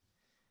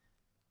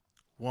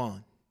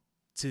1,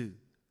 2,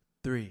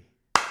 3.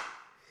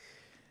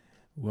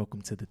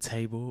 Welcome to the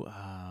table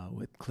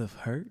with Cliff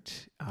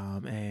Hurt.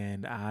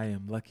 And I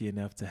am lucky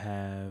enough to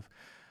have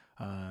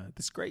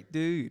this great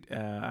dude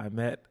I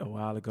met a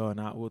while ago, and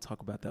we'll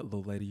talk about that a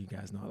little later. You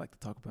guys know I like to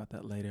talk about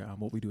that later.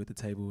 What we do at the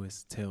table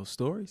is tell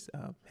stories.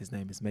 His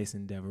name is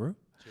Mason Devereaux.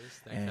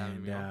 Cheers. Thanks for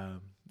having me on.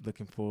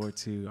 Looking forward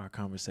to our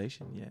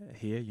conversation. Yeah,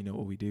 here, you know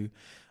what we do.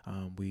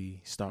 We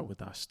start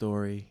with our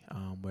story,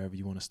 wherever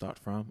you want to start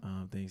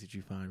from, things that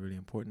you find really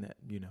important that,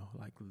 you know,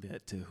 like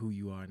led to who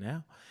you are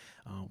now.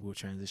 We'll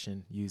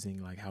transition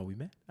using like how we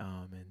met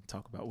and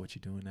talk about what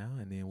you're doing now.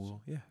 And then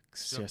we'll,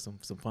 share some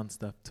fun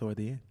stuff toward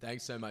the end.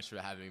 Thanks so much for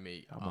having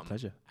me My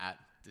pleasure. at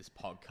this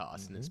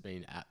podcast. And it's been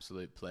an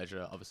absolute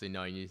pleasure, obviously,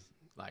 knowing you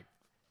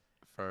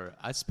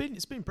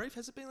it's been brief.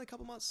 Has it been like a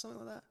couple months,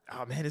 something like that?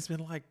 Oh man, it's been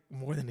like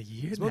more than a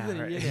year it's now. More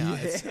than a year now. Yeah.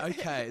 It's,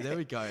 okay, there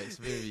we go. It's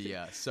been a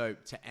year. So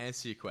to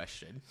answer your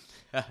question,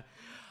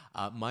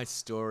 my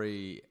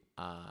story,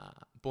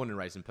 born and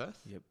raised in Perth.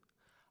 Yep.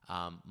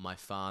 My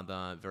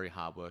father, very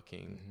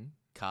hardworking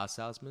car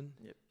salesman.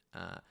 Yep.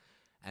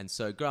 And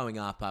so growing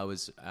up, I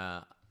was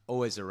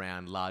always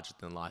around larger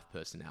than life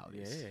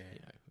personalities. Yeah.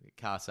 You know,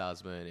 car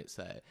salesman. It's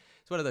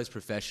one of those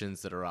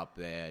professions that are up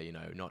there. You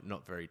know,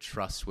 not very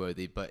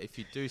trustworthy. But if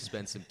you do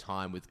spend some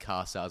time with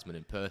car salesmen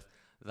in Perth,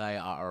 they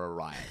are a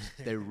riot.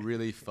 They're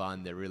really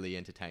fun. They're really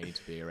entertaining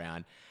to be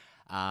around.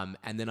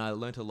 And then I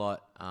learnt a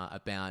lot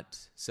about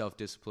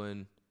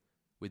self-discipline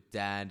with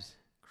Dad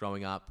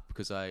growing up,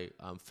 because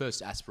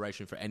first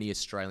aspiration for any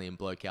Australian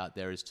bloke out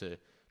there is to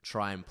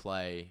try and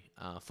play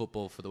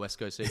football for the West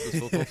Coast Eagles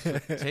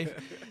football team.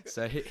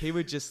 So he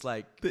would just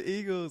like... The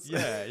Eagles.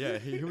 Yeah.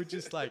 He would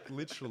just like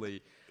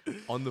literally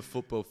on the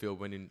football field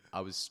when I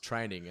was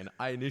training, and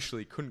I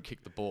initially couldn't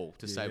kick the ball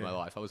to save my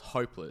life. I was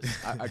hopeless.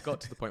 I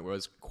got to the point where I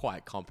was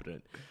quite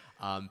competent.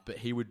 But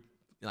he would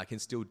like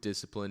instill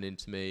discipline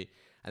into me,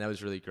 and that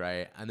was really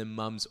great. And then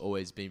Mum's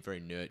always been very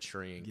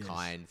nurturing and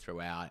kind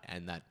throughout,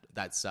 and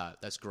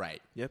that's great.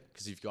 Yep.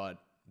 Because you've got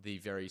the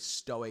very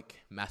stoic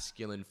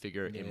masculine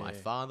figure in my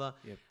father,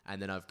 and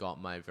then I've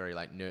got my very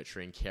like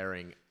nurturing,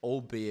 caring,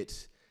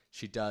 albeit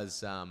she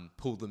does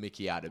pull the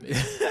Mickey out of me.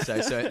 so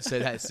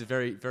that's a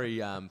very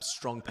very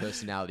strong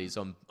personalities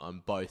on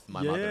both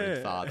my mother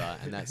and father,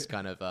 and that's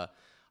kind of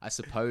I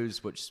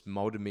suppose which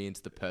molded me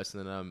into the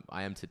person that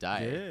I am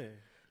today.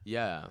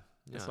 Yeah.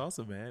 That's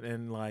awesome, man.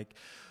 And like,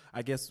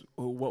 I guess,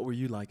 what were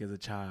you like as a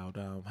child?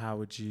 How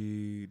would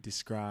you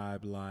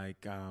describe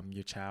like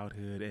your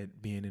childhood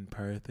at being in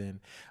Perth? And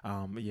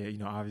you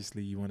know,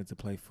 obviously you wanted to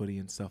play footy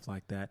and stuff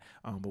like that.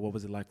 But what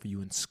was it like for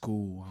you in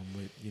school?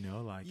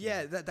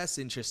 That's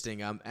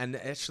interesting. And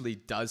it actually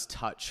does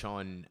touch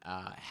on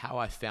how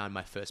I found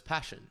my first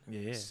passion.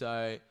 Yeah.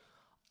 So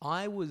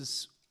I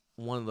was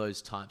one of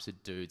those types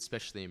of dudes,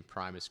 especially in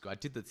primary school. I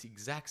did the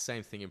exact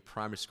same thing in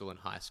primary school and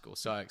high school.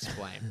 So I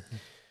explain.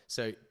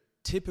 So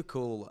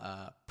typical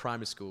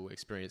primary school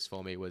experience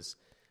for me was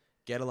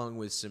get along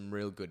with some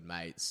real good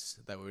mates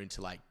that were into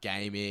like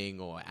gaming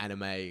or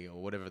anime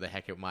or whatever the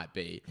heck it might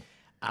be,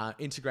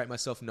 integrate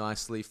myself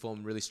nicely,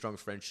 form really strong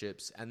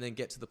friendships, and then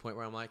get to the point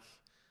where I'm like,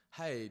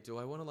 hey, do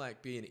I want to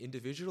like be an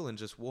individual and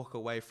just walk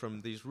away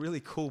from these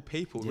really cool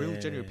people, real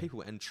genuine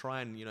people, and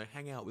try and, you know,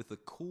 hang out with the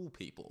cool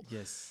people?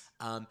 Yes.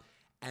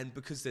 And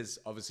because there's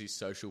obviously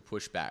social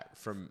pushback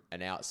from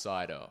an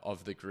outsider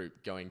of the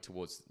group going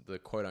towards the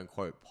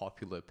quote-unquote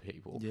popular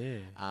people,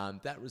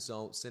 that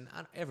results in...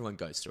 everyone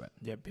goes through it.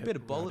 Yep, a bit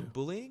of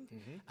bullying.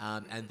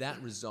 And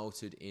that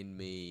resulted in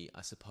me,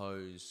 I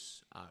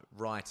suppose,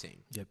 writing.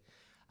 Yep.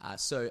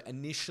 So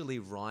initially,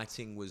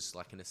 writing was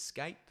like an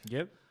escape.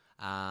 Yep.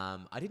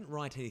 I didn't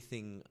write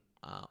anything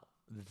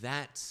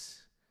that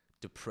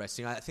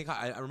depressing. I think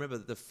I remember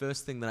the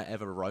first thing that I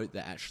ever wrote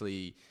that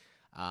actually...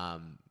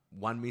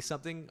 won me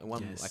something. I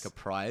won like a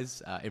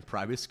prize in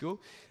primary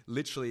school.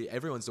 Literally,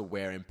 everyone's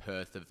aware in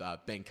Perth of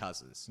Ben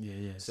Cousins.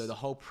 So the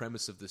whole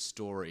premise of the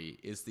story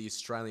is the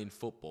Australian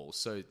football.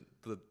 So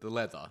the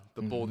leather,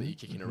 the ball that you're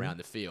kicking around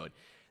the field,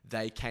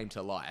 they came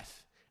to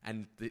life.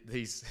 And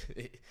these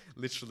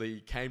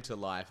literally came to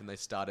life, and they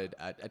started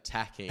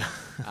attacking,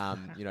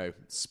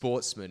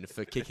 sportsmen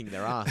for kicking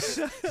their ass.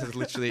 So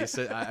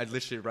I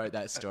literally wrote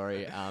that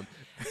story,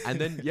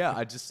 and then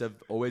I just have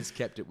always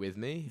kept it with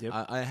me. Yep.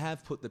 I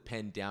have put the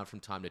pen down from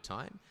time to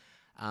time,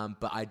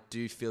 but I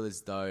do feel as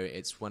though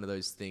it's one of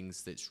those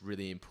things that's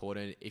really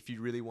important if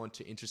you really want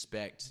to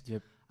introspect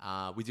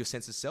with your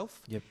sense of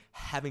self. Yep.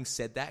 Having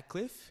said that,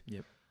 Cliff,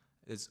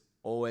 there's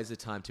always a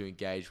time to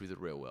engage with the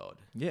real world.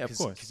 Yeah, of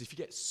course. Because if you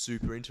get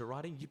super into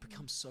writing, you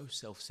become so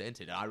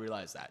self-centered. And I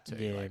realize that too.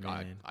 Yeah, like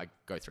man. I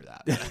go through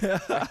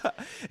that.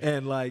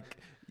 And like,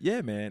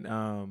 man.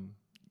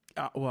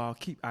 I'll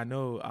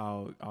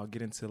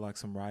get into like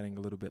some writing a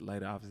little bit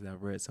later. Obviously,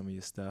 I've read some of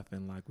your stuff,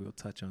 and like we'll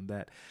touch on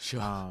that.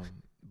 Sure.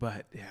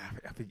 But yeah,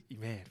 I think,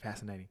 man,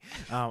 fascinating.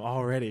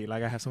 Already,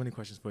 like I have so many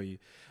questions for you.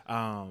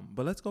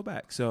 But let's go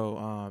back. So,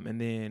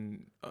 and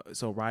then,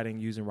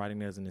 using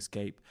writing as an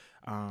escape,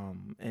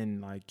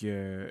 and like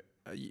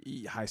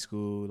high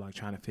school, like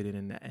trying to fit it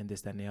in and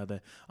this, that, and the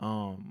other.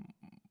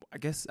 I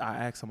guess I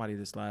asked somebody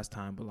this last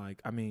time, but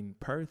like, I mean,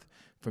 Perth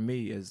for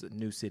me is a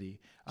new city.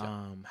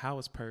 How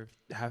is Perth?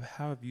 How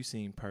have you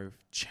seen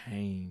Perth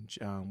change?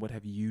 What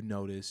have you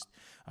noticed?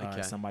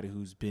 As somebody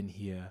who's been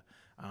here,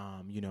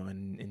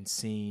 and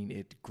seen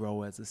it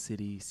grow as a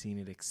city, seen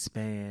it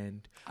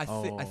expand. I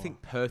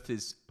think Perth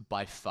is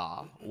by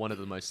far one of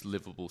the most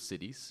livable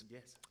cities.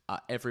 Yes.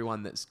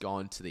 Everyone that's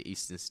gone to the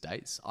eastern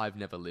states, I've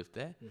never lived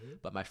there,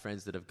 but my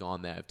friends that have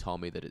gone there have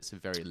told me that it's a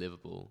very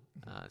livable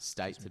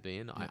state to be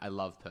in. Yeah. I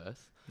love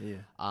Perth. Yeah.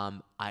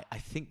 I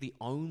think the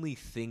only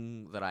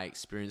thing that I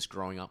experienced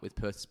growing up with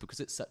Perth is because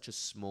it's such a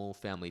small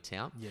family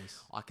town.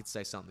 Yes. I could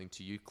say something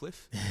to you,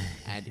 Cliff,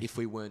 and if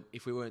we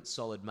weren't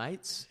solid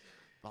mates.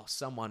 Well,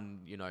 someone,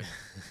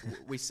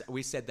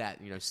 we said that,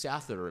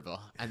 south of the river,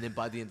 and then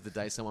by the end of the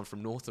day, someone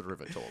from north of the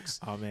river talks.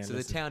 Oh man! So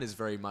the town is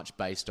very much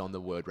based on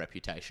the word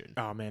reputation.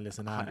 Oh man,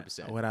 listen,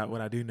 100%. What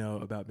I do know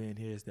about being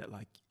here is that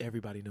like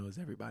everybody knows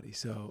everybody.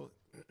 So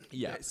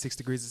yeah, 6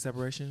 degrees of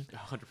separation.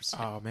 100%.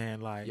 Oh man,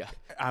 like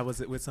I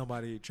was with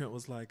somebody. Trent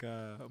was like,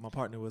 my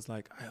partner was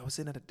like, I was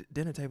sitting at a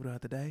dinner table the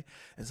other day,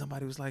 and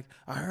somebody was like,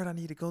 I heard I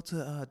need to go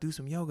to do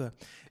some yoga,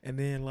 and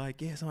then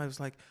like somebody was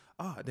like,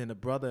 then the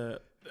brother.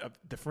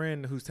 The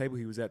friend whose table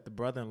he was at, the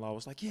brother-in-law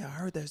was like, I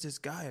heard there's this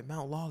guy at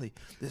Mount Lawley,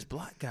 this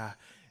black guy.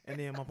 And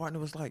then my partner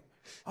was like,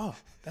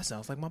 that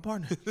sounds like my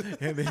partner.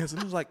 And then I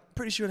was like,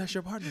 pretty sure that's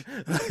your partner.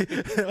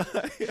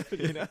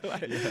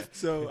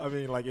 So, I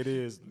mean, like, it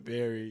is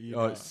very,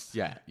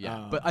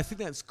 but I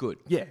think that's good.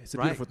 Yeah, it's a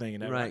beautiful thing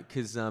in that. Right,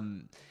 because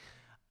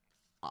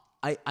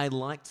I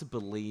like to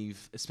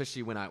believe,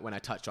 especially when I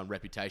touched on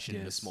reputation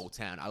in a small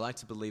town, I like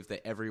to believe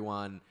that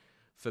everyone,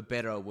 for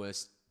better or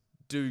worse,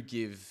 do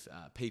give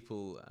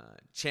people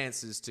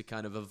chances to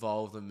kind of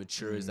evolve and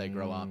mature as they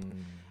grow up,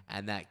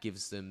 and that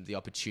gives them the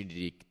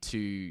opportunity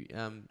to,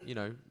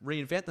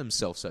 reinvent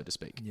themselves, so to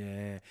speak.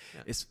 Yeah.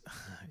 It's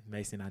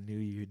Mason. I knew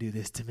you would do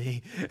this to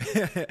me.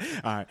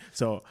 All right,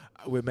 so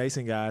with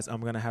Mason, guys,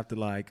 I'm gonna have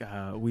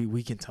to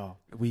we can talk.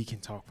 We can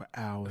talk for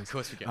hours. Of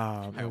course we can.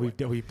 And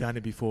we've done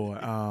it before.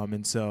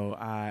 And so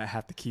I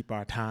have to keep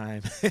our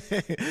time.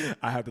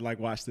 I have to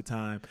watch the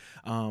time.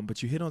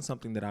 But you hit on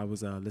something that I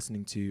was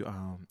listening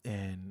to,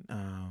 and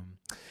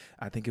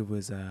I think it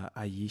was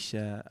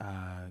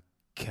Aisha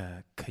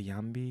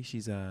Kayambi.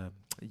 She's a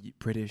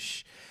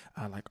British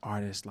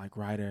artist,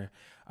 writer,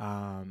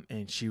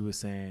 and she was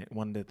saying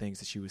one of the things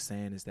that she was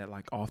saying is that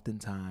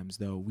oftentimes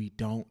though we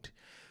don't,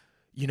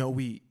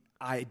 we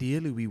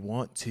ideally we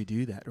want to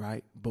do that,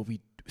 right? But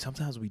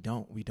sometimes we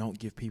don't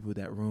give people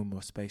that room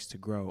or space to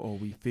grow, or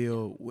we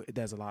feel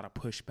there's a lot of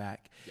pushback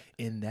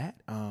in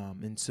that.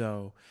 And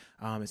so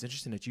it's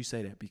interesting that you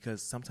say that,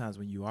 because sometimes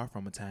when you are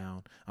from a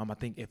town, I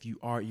think if you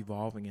are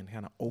evolving and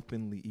kind of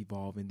openly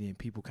evolving, then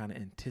people kind of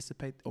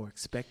anticipate or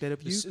expect that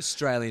of you.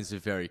 Australians are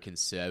very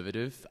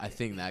conservative. I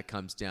think that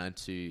comes down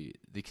to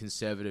the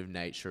conservative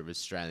nature of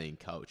Australian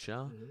culture.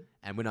 Mm-hmm.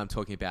 And when I'm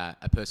talking about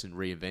a person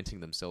reinventing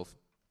themselves,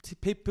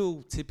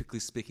 people typically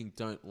speaking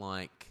don't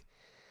like...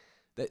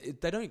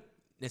 They don't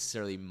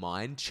necessarily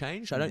mind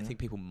change. I don't think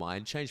people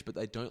mind change, but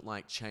they don't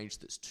like change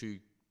that's too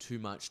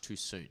much too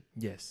soon.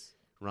 Yes.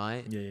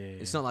 Right? Yeah.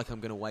 It's not like I'm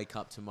going to wake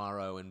up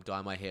tomorrow and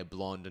dye my hair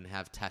blonde and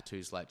have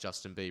tattoos like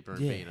Justin Bieber and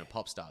be in a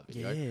pop star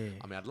video. Yeah.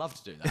 I mean, I'd love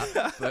to do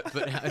that, but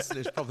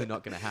it's probably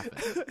not going to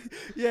happen.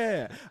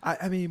 Yeah.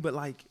 I mean, but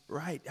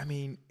right. I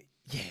mean,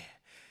 yeah.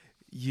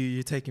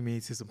 You're taking me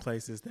to some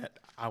places that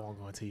I won't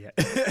go into yet.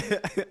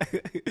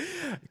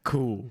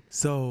 Cool.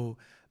 So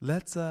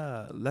let's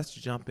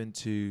jump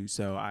into.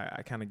 So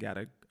I kind of got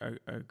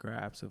a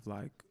grasp of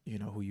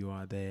who you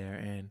are there,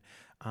 and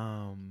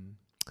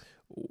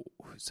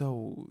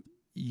so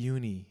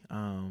uni.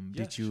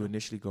 Did you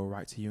initially go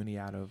right to uni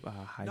out of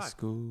high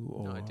school?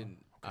 Or? No, I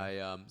didn't.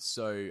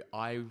 Okay.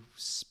 I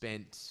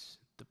spent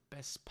the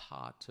best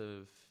part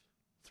of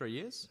 3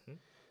 years. Mm-hmm.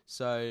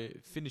 So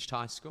finished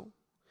high school.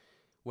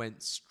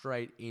 Went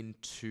straight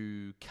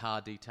into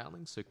car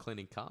detailing, so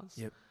cleaning cars.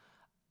 Yep.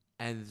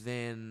 And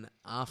then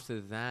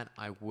after that,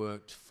 I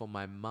worked for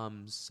my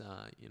mum's,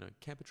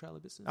 camper trailer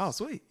business. Oh,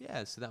 sweet.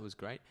 Yeah, so that was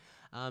great.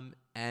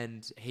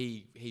 And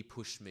he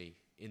pushed me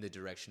in the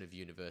direction of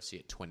university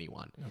at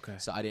 21. Okay.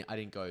 So I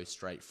didn't go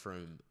straight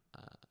from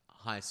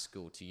high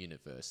school to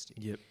university.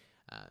 Yep.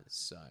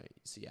 So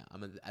yeah,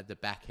 I'm at the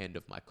back end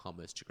of my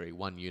commerce degree,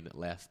 1 unit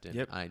left,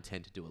 and I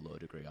intend to do a law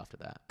degree after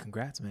that.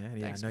 Congrats, man.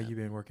 Yeah, Thanks, I know man. You've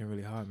been working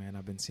really hard, man.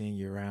 I've been seeing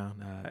you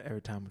around.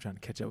 Every time I'm trying to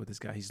catch up with this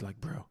guy, he's like,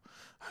 bro,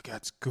 I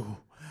got school.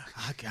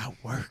 I got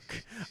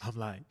work. I'm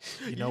like,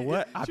 you know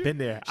what? I've been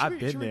there.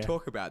 Should we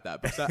talk about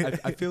that? Because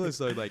I feel as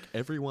though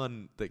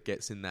everyone that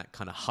gets in that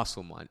kind of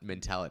hustle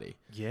mentality.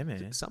 Yeah,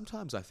 man.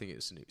 Sometimes I think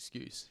it's an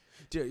excuse.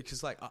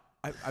 Because I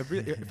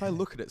really, if I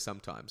look at it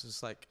sometimes,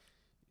 it's like,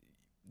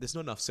 there's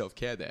not enough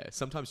self-care there.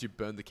 Sometimes you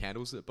burn the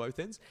candles at both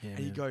ends, and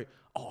you go,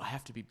 oh, I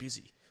have to be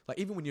busy.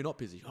 Even when you're not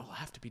busy, I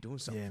have to be doing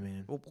something. Yeah,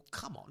 man. Well,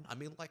 come on. I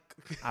mean,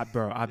 I've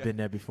been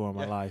there before in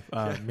my life,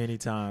 many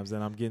times,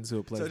 and I'm getting to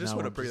a place. So I just now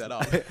want to bring that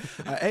up.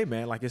 Hey,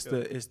 man,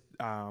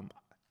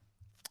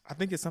 I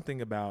think it's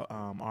something about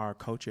our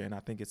culture, and I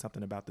think it's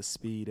something about the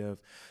speed of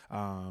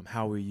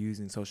how we're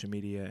using social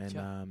media, and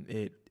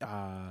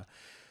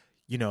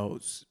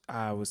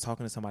I was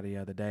talking to somebody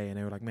the other day, and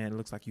they were like, "Man, it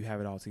looks like you have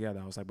it all together."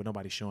 I was like, "But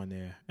nobody's showing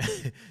their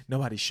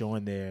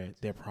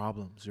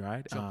problems,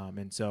 right?" Sure.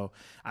 And so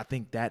I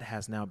think that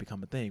has now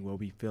become a thing where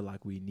we feel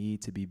like we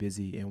need to be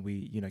busy, and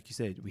we, like you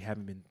said, we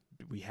haven't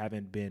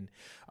been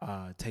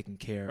taking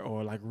care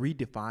or like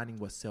redefining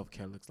what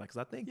self-care looks like. Because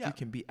I think you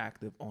can be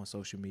active on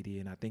social media,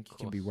 and I think you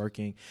can be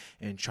working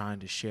and trying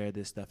to share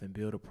this stuff and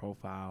build a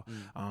profile.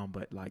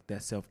 But like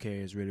that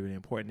self-care is really, really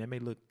important.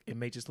 It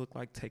may just look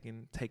like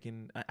taking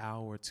an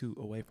hour or two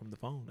away from the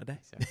phone a day,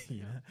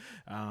 exactly.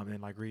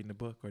 And like reading a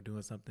book or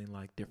doing something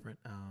like different,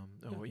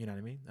 or you know what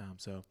I mean.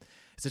 So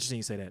it's interesting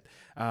you say that.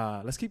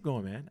 Let's keep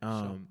going, man.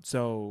 Sure.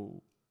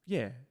 So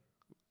yeah.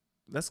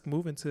 Let's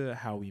move into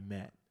how we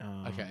met.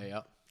 Okay,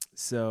 yeah.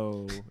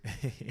 So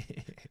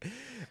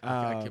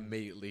I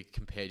immediately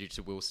compared you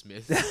to Will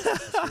Smith. You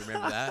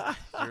remember that?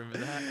 You remember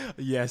that?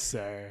 Yes,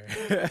 sir.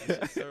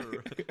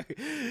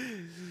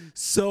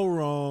 So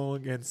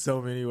wrong in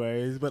so many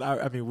ways, but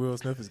I mean, Will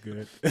Smith is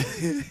good.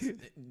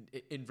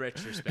 In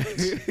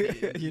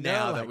retrospect,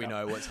 now that we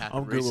know what's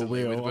happened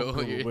recently with Will,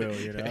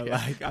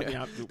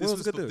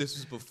 this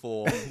was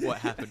before what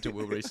happened to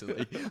Will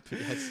recently.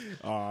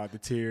 The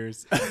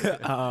tears.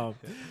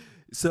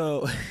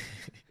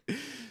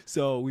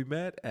 So we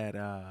met at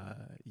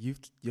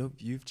Youth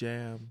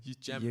Jam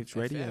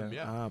Radio,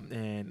 FM,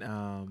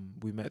 and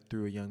we met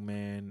through a young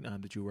man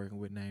that you were working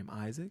with named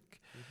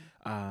Isaac,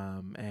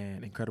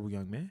 an incredible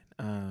young man,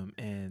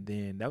 and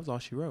then that was all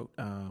she wrote.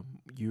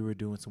 You were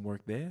doing some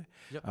work there.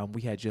 Yep.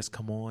 We had just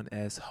come on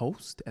as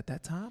host at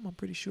that time. I'm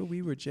pretty sure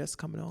we were just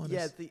coming on.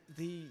 Yeah,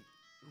 the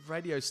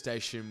radio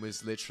station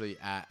was literally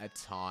at a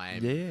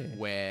time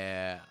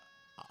where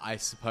I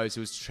suppose it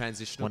was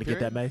transitional. Want to get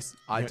that, Mace?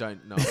 I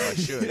don't know if I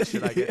should.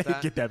 Should I get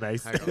that? Get that,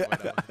 Mace. Hang on,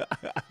 whatever.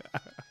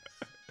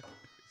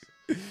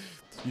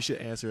 You should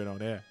answer it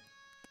on air.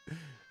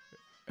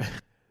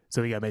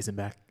 So we got Mason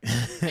back.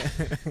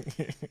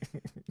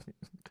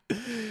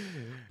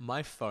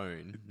 My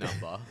phone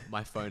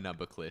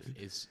number, Cliff,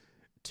 is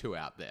too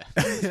out there.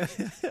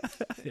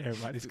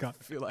 Everybody's calling.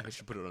 I feel like I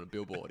should put it on a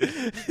billboard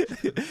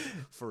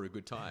for a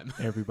good time.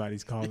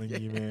 Everybody's calling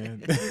you,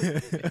 man.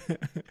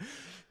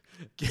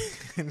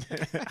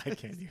 I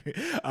can't even.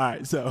 All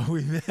right, so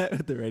we met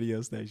at the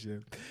radio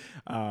station.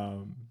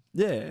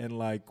 And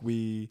like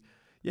we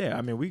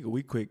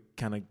quick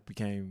kind of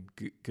became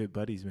good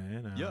buddies,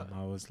 man.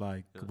 I was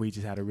like, we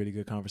just had a really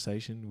good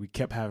conversation. We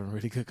kept having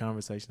really good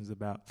conversations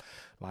about,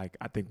 like,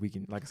 I think we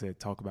can, like I said,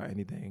 talk about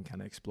anything and kind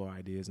of explore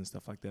ideas and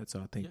stuff like that. So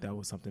I think that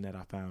was something that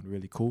I found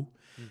really cool.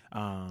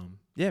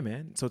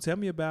 Man. So tell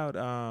me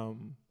about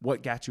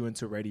what got you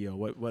into radio.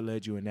 What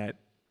led you in that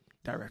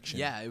direction?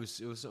 Yeah, it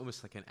was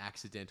almost like an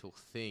accidental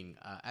thing.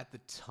 At the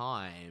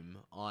time,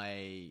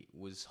 I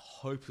was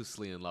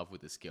hopelessly in love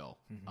with this girl.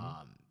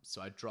 So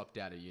I dropped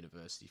out of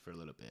university for a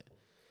little bit,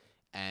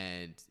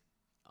 and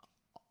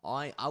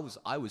I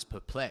was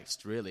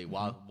perplexed really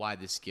why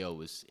this girl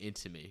was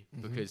into me,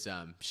 because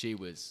she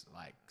was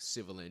like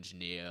civil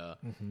engineer,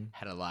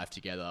 had a life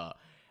together,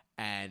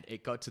 and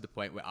it got to the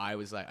point where I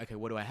was like, okay,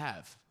 what do I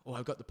have? Oh,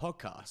 I've got the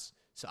podcast.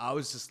 So I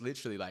was just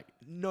literally like,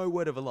 no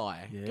word of a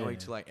lie, going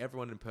to like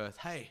everyone in Perth,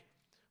 hey,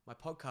 my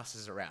podcast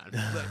is around,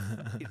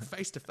 like,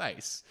 face to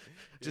face,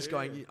 just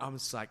going. I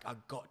was like, I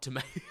got to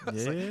make.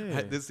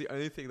 Like, this is the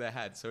only thing they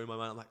had. So in my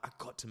mind, I'm like, I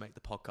got to make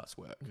the podcast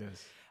work.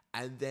 Yes.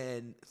 And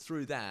then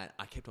through that,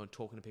 I kept on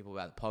talking to people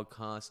about the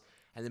podcast,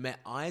 and then met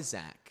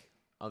Isaac,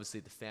 obviously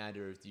the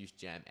founder of Youth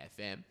Jam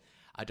FM.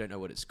 I don't know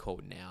what it's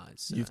called now.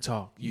 It's Youth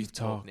Talk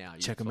now.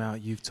 Check them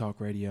out. Youth Talk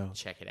Radio.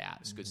 Check it out.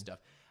 It's good stuff.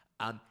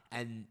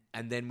 And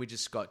then we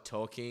just got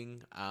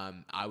talking.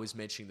 I was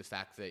mentioning the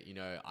fact that,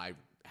 I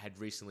had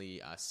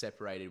recently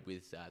separated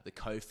with the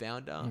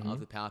co-founder of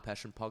the Power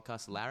Passion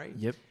podcast, Larry.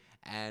 Yep.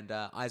 And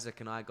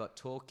Isaac and I got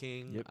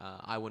talking. Yep.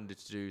 I wanted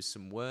to do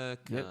some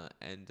work,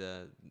 and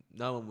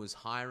no one was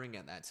hiring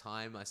at that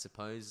time, I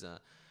suppose.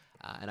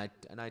 And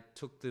I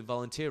took the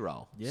volunteer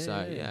role. So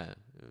it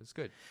was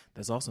good.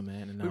 That's awesome,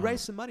 man. And we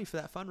raised some money for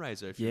that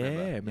fundraiser. If you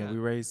remember. Man,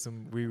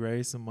 we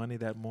raised some money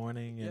that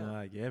morning,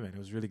 and man, it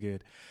was really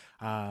good.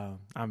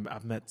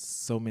 I've met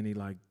so many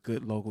like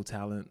good local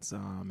talents,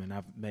 and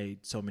I've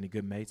made so many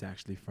good mates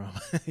actually from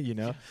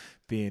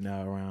being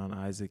around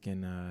Isaac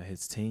and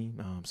his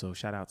team. So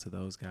shout out to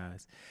those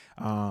guys.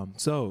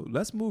 So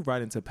let's move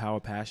right into Power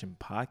Passion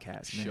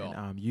podcast, man.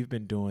 Sure. You've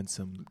been doing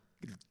some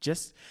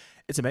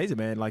it's amazing,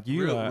 man. Like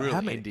you, real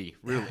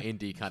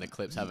indie kind of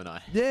clips, haven't I?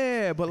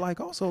 Yeah, but like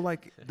also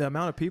like the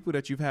amount of people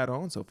that you've had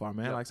on so far,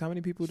 man. Yep. Like how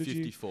many people did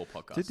 54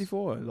 podcasts.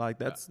 54. Like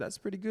that's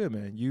pretty good,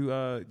 man.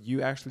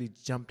 You actually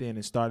jumped in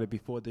and started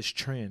before this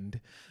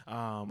trend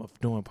of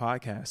doing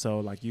podcasts.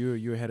 So like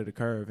you're ahead of the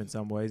curve in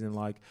some ways, and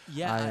like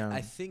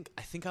I think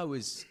I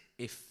was.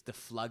 If the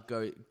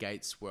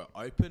floodgates were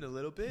open a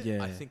little bit,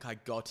 I think I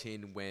got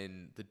in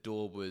when the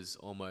door was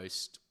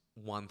almost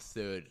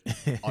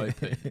 1/3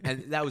 open.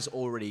 And that was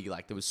already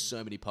like, there was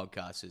so many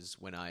podcasters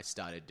when I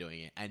started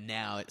doing it. And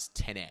now it's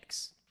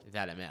 10x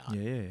that amount.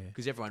 Yeah.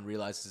 Because everyone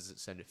realizes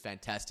it's a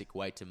fantastic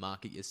way to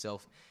market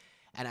yourself.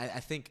 And I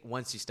think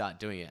once you start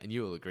doing it, and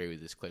you will agree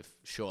with this, Cliff,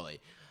 surely,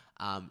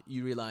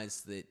 you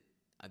realize that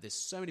there's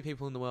so many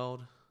people in the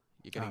world.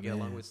 You're going to get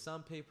along with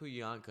some people,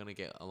 you aren't going to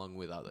get along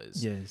with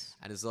others. Yes.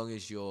 And as long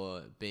as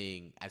you're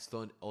being as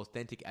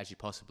authentic as you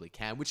possibly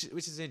can, which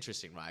is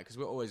interesting, right? Because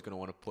we're always going to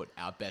want to put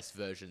our best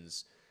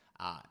versions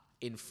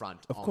in front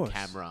on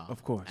camera,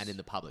 of course, and in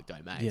the public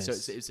domain. Yes.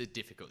 So it's a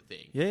difficult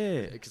thing.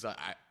 Yeah. Because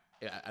I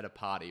at a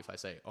party, if I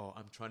say, "Oh,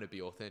 I'm trying to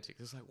be authentic,"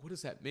 it's like, what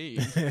does that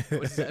mean?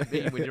 What does that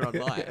mean when you're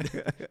online?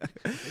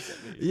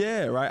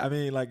 Yeah, right. I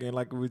mean,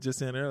 like we were just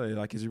saying earlier,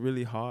 like it's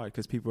really hard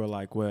because people are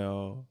like,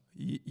 well,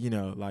 you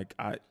know, like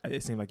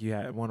it seemed like you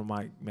had one of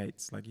my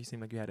mates, like you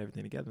seemed like you had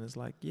everything together. And it's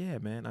like, yeah,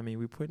 man. I mean,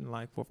 we're putting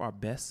like forth our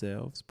best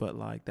selves, but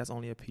like that's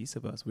only a piece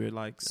of us. We're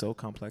like so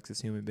complex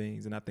as human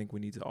beings, and I think we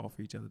need to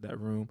offer each other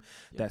that room,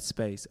 that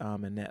space,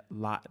 and that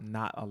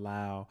not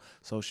allow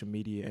social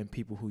media and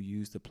people who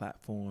use the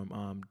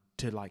platform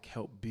to like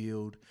help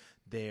build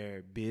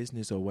their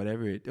business or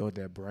whatever or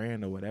their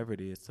brand or whatever it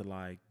is to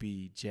like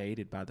be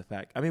jaded by the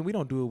fact. I mean, we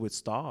don't do it with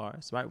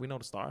stars, right? We know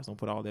the stars don't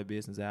put all their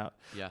business out,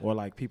 or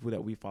like people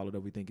that we follow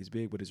that we think is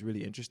big. But it's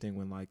really interesting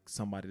when like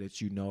somebody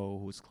that you know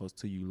who's close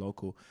to you,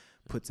 local,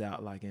 puts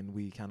out like, and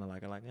we kind of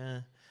like are like,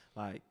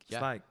 it's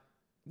like.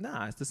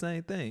 Nah, it's the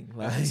same thing.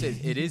 Like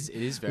it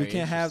is very. We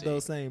can't have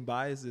those same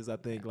biases. I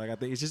think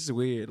it's just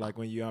weird. Like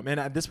when you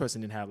and this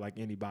person didn't have like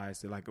any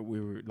bias. Like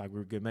we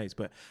were good mates,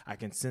 but I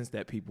can sense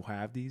that people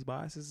have these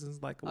biases. And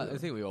it's like I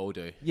think we all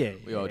do. Yeah,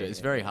 we all do. It's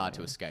very hard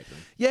to escape them.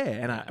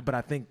 Yeah, but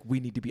I think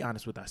we need to be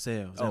honest with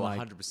ourselves.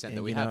 100%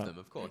 that we have them,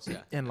 of course.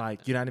 Yeah, and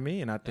like you know what I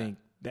mean. And I think.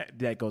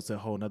 That goes to a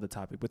whole nother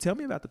topic. But tell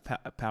me about the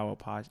Power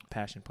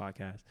Passion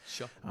podcast.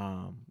 Sure.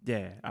 I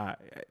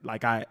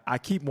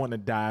keep wanting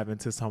to dive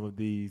into some of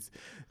these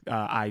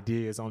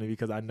ideas only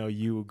because I know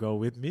you will go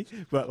with me.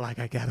 But like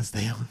I gotta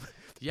stay on.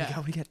 Yeah,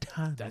 we got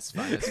time. That's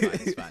fine. So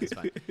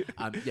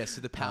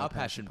the Power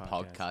Passion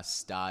podcast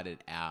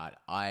started out.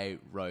 I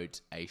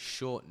wrote a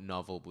short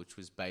novel which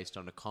was based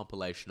on a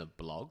compilation of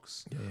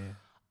blogs. Yeah.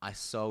 I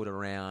sold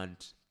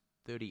around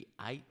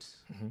 38.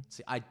 Mm-hmm.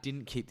 See, I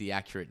didn't keep the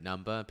accurate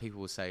number.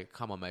 People will say,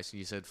 "Come on, Mason,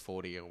 you said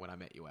 40 or when I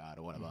met you out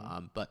or whatever."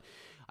 Mm-hmm. But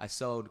I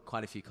sold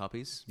quite a few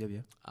copies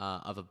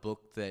of a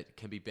book that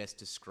can be best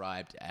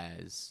described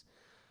as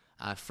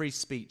free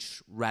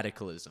speech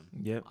radicalism.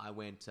 Yep. I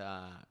went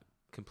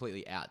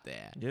completely out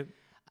there. Yep.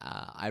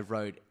 I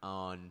wrote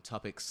on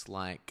topics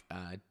like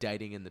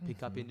dating in the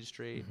pickup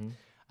industry. Mm-hmm.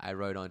 I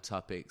wrote on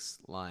topics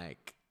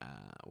like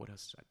what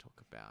else did I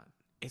talk about?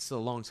 It's a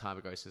long time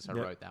ago since I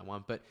wrote that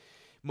one, but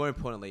more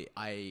importantly,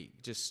 I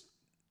just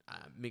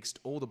mixed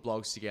all the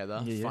blogs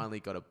together,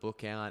 finally got a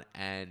book out,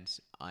 and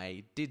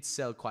I did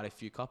sell quite a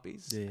few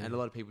copies, and a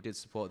lot of people did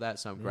support that,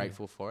 so I'm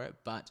grateful for it.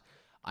 But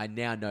I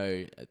now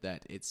know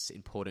that it's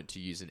important to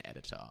use an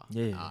editor,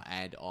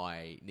 and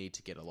I need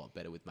to get a lot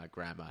better with my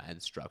grammar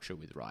and structure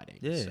with writing.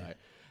 Yeah. So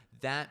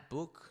that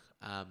book,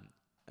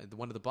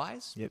 one of the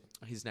buyers,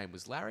 his name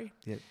was Larry.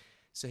 Yep.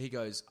 So he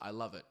goes, "I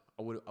love it.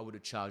 I would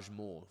have charged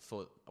more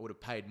I would have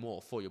paid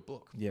more for your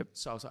book." Yep.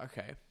 So I was like,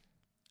 okay.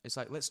 It's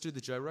like, let's do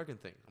the Joe Rogan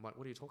thing. I'm like,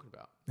 what are you talking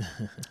about?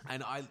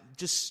 And I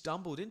just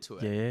stumbled into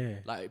it. Yeah.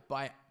 Like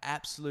by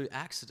absolute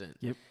accident.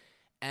 Yep.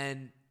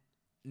 And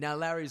now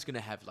Larry's going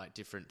to have like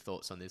different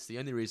thoughts on this. The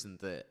only reason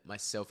that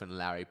myself and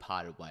Larry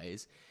parted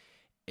ways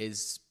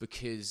is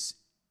because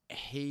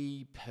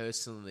he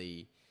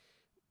personally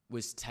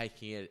was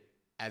taking it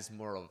as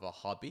more of a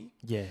hobby.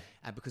 Yeah.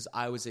 And because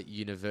I was at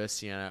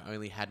university and I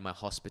only had my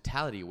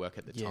hospitality work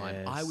at the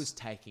time, I was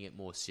taking it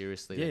more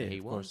seriously than he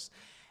was. Course.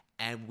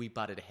 And we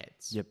butted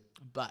heads. Yep.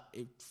 But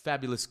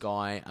fabulous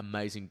guy,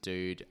 amazing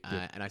dude,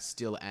 and I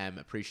still am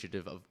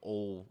appreciative of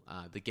all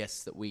the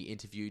guests that we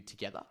interviewed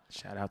together.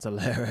 Shout out to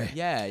Larry.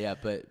 Yeah,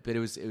 but it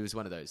was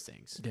one of those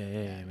things.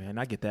 Yeah, man,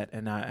 I get that,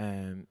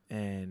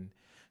 and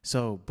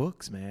so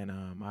books, man.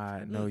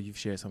 I know you've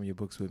shared some of your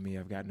books with me.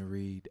 I've gotten to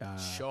read.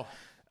 Sure.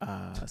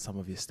 Some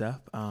of your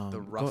stuff.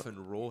 The rough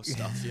and raw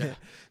stuff, yeah.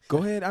 Go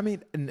ahead. I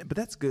mean, but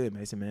that's good,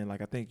 Mason, man.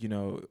 Like, I think,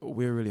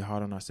 we're really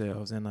hard on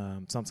ourselves.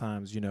 And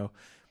sometimes you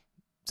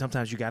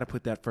got to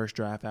put that first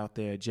draft out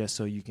there just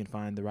so you can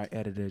find the right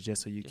editor,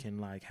 just so you can,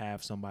 like,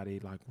 have somebody,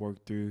 like,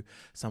 work through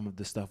some of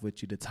the stuff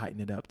with you to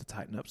tighten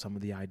up some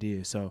of the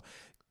ideas. So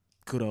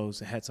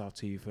kudos, hats off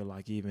to you for,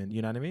 like, even,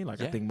 you know what I mean?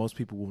 Like, I think most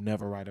people will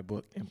never write a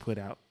book and put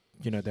out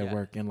their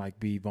work and like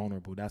be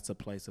vulnerable. That's a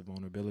place of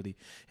vulnerability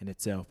in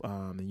itself.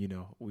 And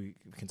we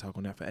can talk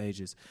on that for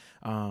ages.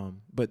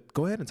 But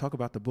go ahead and talk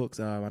about the books.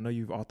 I know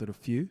you've authored a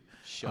few.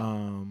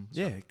 Sure.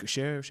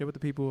 Share with the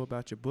people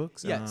about your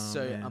books.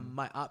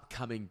 My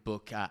upcoming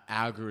book,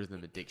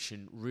 Algorithm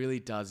Addiction, really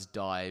does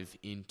dive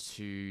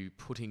into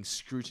putting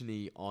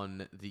scrutiny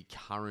on the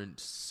current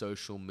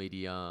social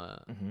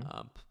media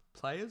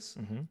players.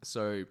 Mm-hmm.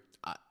 So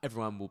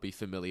everyone will be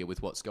familiar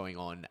with what's going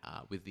on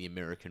with the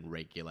American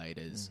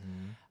regulators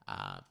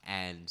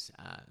and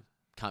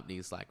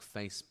companies like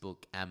Facebook,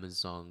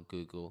 Amazon,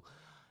 Google,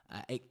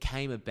 it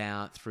came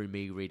about through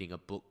me reading a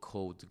book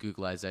called The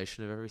Googleization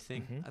of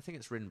Everything. I think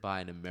it's written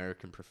by an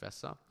American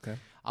professor. Okay.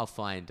 I'll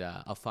find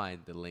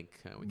the link.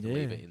 We can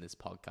leave it in this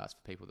podcast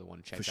for people that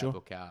want to check that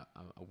book out.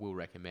 I will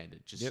recommend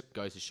it. Just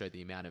goes to show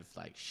the amount of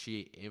like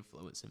sheer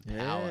influence and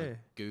power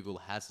Google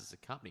has as a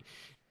company.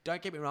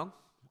 Don't get me wrong.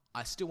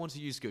 I still want to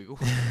use Google.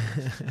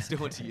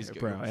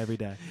 Bro, every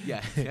day.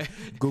 Yeah.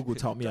 Google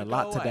taught me a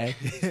lot today.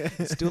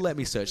 Still let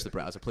me search the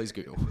browser, please,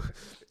 Google.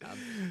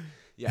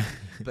 Yeah.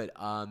 But,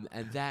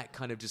 and that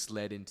kind of just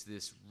led into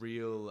this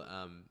real,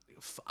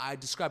 I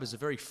describe it as a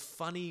very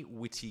funny,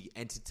 witty,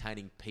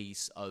 entertaining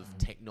piece of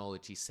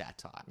technology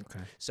satire.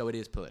 Okay. So it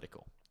is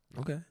political.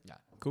 Okay. Yeah.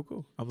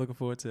 Cool. I'm looking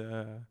forward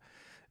to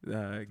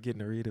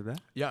getting a read of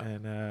that. Yeah.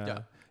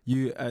 And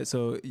you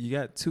so you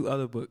got 2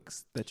 other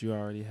books that you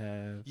already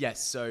have.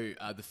 Yes. So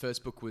the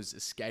first book was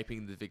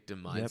Escaping the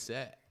Victim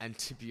Mindset. And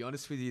to be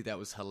honest with you, that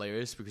was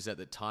hilarious because at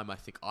the time I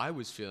think I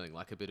was feeling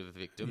like a bit of a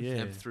victim. Yeah.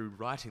 And through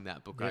writing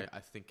that book, I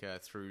think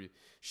through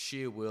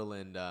sheer will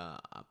and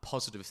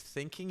positive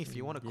thinking, if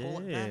you want to call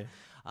it that.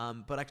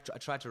 But I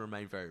tried to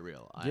remain very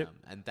real.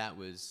 And that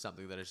was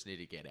something that I just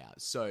needed to get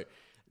out. So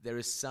there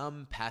are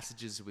some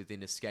passages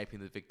within Escaping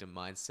the Victim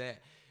Mindset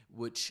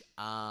which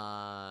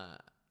are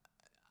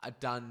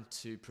done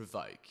to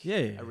provoke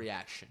a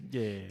reaction.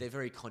 Yeah. They're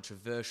very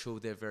controversial.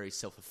 They're very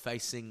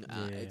self-effacing.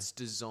 It's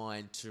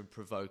designed to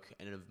provoke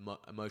an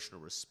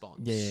emotional response.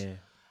 Yeah.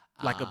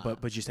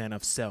 But you're saying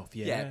of self.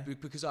 Yeah,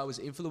 because I was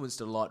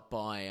influenced a lot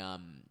by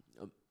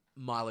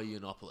Milo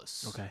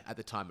Yiannopoulos at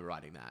the time of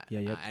writing that.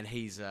 And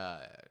he's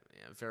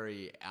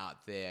very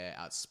out there,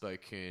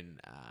 outspoken,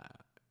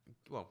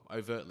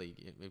 overtly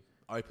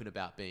open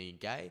about being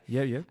gay.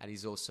 And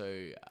he's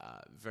also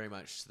very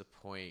much to the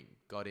point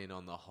got in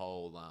on the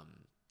whole,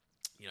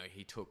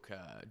 he took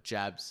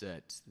jabs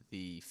at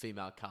the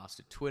female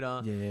cast at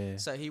Twitter.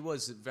 So he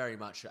was very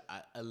much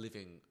a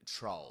living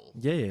troll.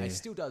 He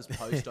still does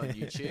post on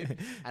YouTube.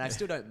 And I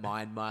still don't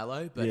mind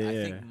Milo, but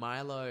I think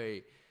Milo,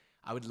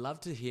 I would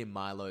love to hear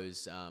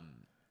Milo's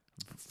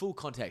full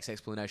context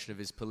explanation of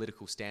his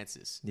political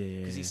stances.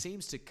 Because he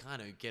seems to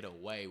kind of get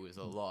away with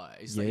a lot.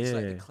 He's like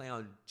the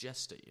clown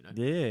jester,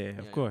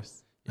 Of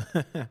course.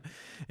 And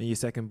your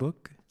second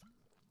book?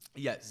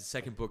 Yeah, the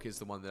second book is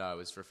the one that I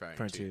was referring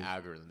to,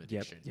 Algorithm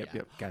Addiction.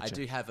 Yep, gotcha. I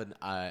do have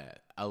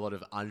a lot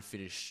of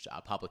unfinished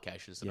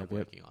publications that I'm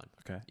working on.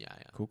 Okay. Yeah.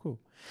 Cool.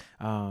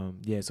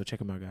 So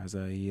check him out, guys.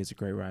 He is a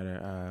great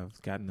writer.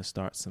 I've gotten to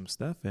start some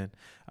stuff and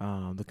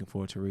looking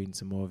forward to reading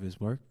some more of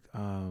his work.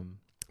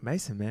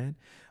 Mason, man,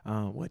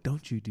 what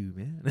don't you do,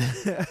 man?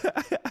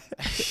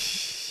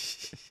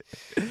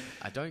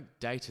 I don't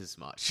date as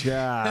much.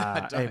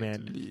 Yeah, hey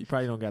man, you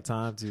probably don't got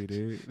time to,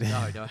 dude.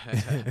 No,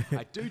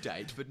 I do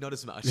date, but not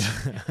as much.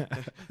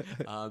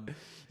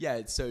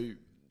 So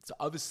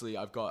obviously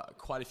I've got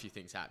quite a few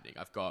things happening.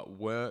 I've got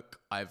work,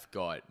 I've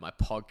got my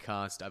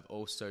podcast, I've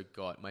also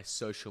got my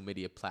social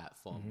media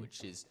platform,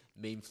 which is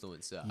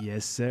Memefluencer.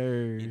 Yes,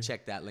 sir. You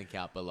check that link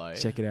out below.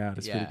 Check it out.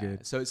 It's pretty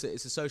good. So it's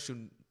a social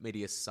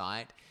media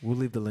site. We'll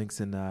leave the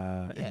links in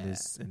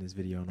this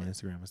video on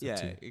Instagram and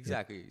stuff too. Yeah,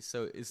 exactly. Yep.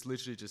 So it's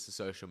literally just a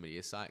social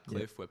media site,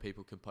 Cliff, where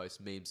people can post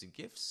memes and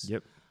GIFs.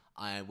 Yep.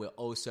 And we're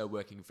also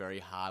working very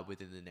hard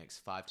within the next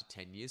 5 to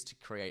 10 years to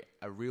create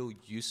a real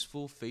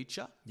useful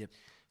feature. Yep.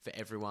 For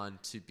everyone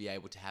to be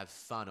able to have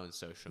fun on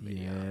social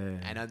media.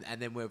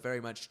 And then we're very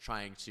much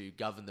trying to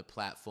govern the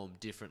platform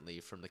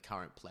differently from the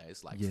current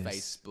players like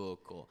Facebook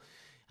or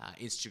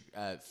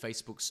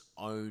Facebook's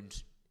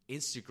owned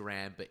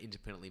Instagram, but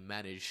independently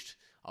managed,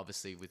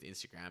 obviously, with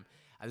Instagram.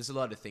 And there's a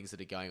lot of things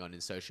that are going on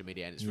in social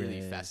media, and it's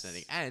really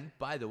fascinating. And,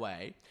 by the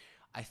way,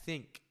 I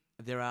think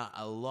there are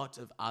a lot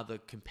of other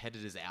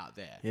competitors out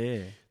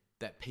there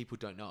that people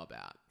don't know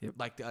about. Yep.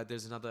 Like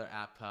there's another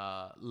app,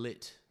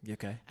 Lit.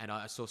 Okay. And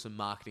I saw some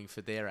marketing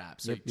for their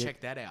app. So check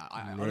that out.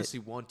 I honestly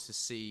want to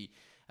see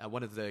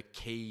one of the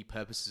key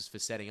purposes for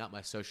setting up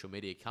my social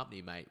media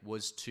company, mate,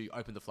 was to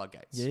open the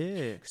floodgates.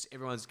 Yeah. Because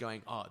everyone's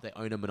going, they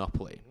own a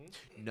monopoly.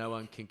 No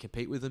one can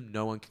compete with them.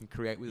 No one can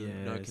create with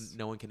them.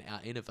 No one can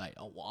out-innovate.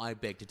 Oh, well, I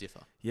beg to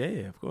differ.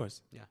 Yeah, of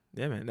course.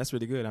 Yeah, man. That's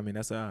really good. I mean,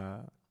 that's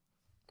a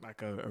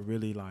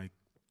really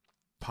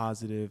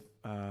positive,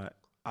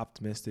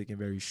 optimistic and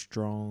very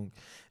strong,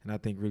 and I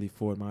think really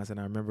forward mindset. And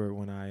I remember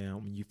when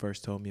when you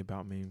first told me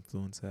about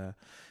Memefluencer,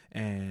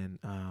 and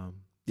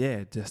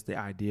just the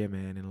idea,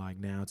 man, and like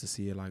now to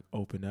see it like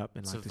open up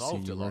and it's like to see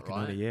you working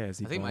on it. I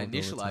think my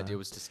initial idea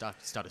was to start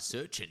a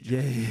search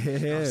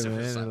engine.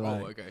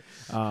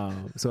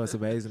 So it's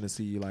amazing to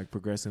see you like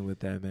progressing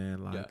with that,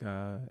 man. Like,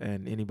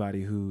 and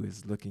anybody who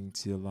is looking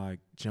to like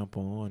jump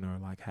on or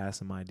like has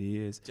some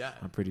ideas,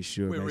 I'm pretty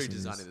sure we're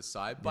redesigning the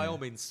site. By all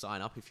means,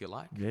 sign up if you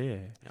like.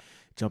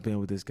 Jump in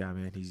with this guy,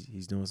 man.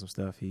 He's doing some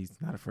stuff. He's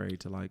not afraid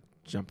to like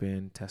jump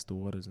in, test the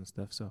waters and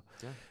stuff. So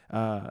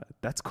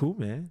that's cool,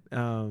 man.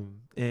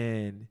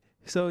 And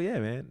So yeah,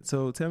 man.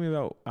 So tell me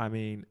about. I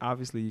mean,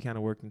 obviously, you kind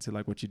of worked into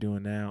like what you're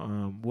doing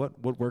now. What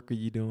work are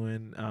you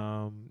doing?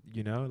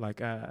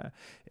 Like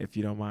if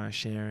you don't mind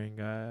sharing,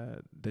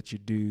 that you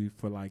do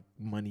for like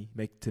money,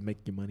 make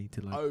your money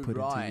to like Oh, put into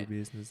your right.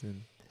 business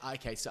and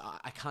Okay, so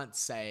I can't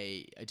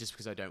say just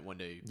because I don't want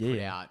to put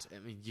Yeah. out. I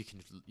mean, you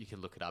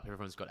can look it up.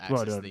 Everyone's got well,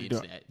 access to the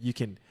internet. you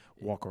can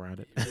walk around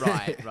it.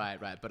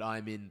 Right. But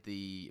I'm in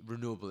the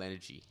renewable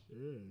energy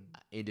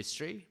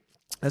industry.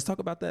 Let's talk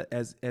about that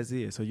as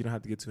is, so you don't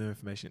have to get too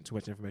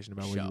much information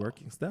about where Sure. you're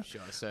working and stuff.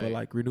 Sure. So But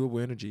like renewable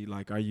energy,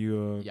 like, are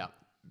you a yeah,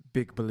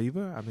 big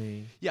believer? I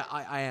mean, yeah,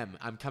 I am.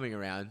 I'm coming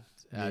around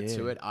to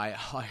Yeah.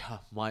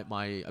 it.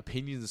 My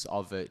opinions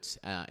of it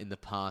in the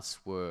past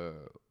were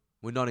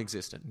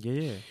non-existent.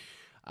 yeah,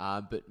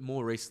 But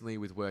more recently,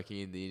 with working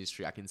in the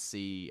industry, I can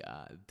see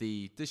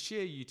the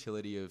sheer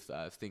utility of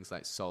things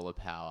like solar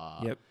power,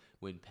 Yep.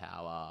 wind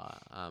power,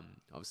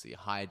 obviously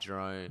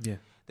hydro. yeah,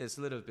 There's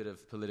a little bit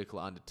of political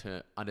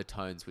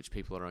undertones which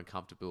people are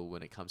uncomfortable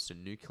when it comes to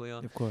nuclear.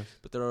 of course.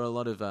 But there are a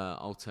lot of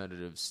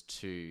alternatives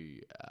to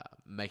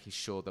making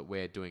sure that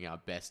we're doing our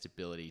best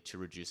ability to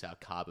reduce our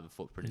carbon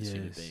footprint as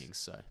human Yes. beings.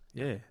 So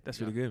Yeah, that's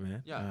really good,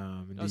 man. Yeah.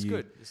 And that was do you-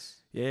 good. It's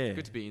Yeah,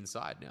 good to be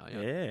inside now.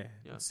 Yeah. Yeah.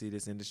 Yeah. See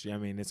this industry. I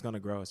mean, it's going to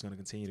grow. It's going to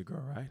continue to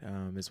grow, right?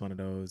 It's one of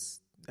those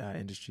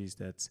industries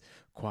that's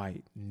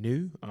quite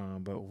new,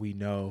 but we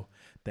know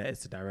that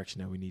it's the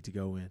direction that we need to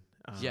go in.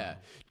 Yeah,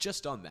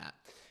 just on that,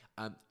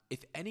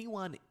 if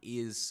anyone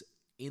is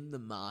in the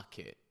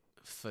market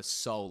for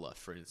solar,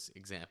 for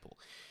example,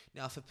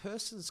 now if a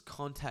person's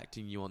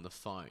contacting you on the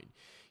phone,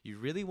 you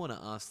really want to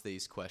ask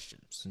these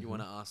questions. You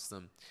want to ask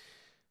them,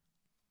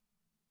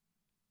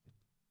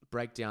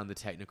 break down the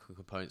technical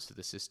components of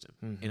the system.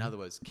 In other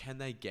words, can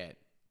they get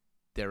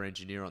their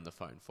engineer on the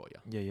phone for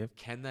you? Yeah,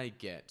 Can they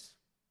get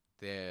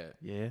their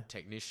yeah,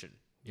 technician,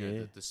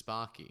 Yeah. the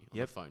Sparky on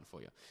the phone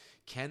for you?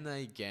 Can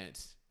they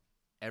get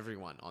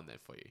everyone on there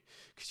for you?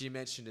 Because you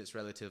mentioned it's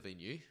relatively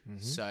new.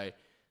 So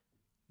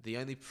the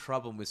only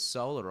problem with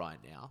solar right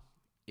now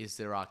is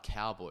there are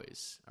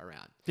cowboys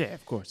around. yeah,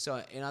 of course.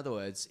 So in other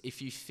words,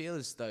 if you feel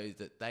as though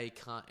that they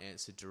can't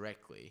answer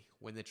directly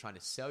when they're trying to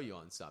sell you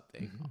on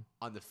something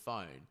on the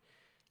phone,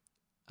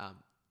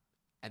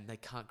 and they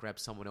can't grab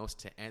someone else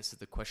to answer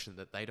the question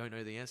that they don't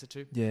know the answer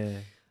to, Yeah,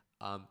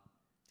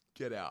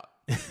 get out.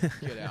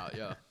 Get out,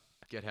 yeah.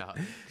 Get out.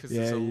 Because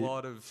Yeah, there's a you-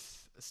 lot of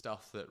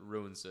stuff that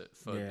ruins it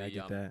for Yeah, I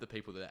get that. the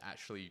people that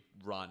actually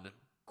run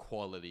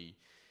quality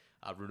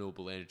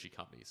renewable energy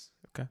companies.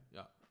 Okay.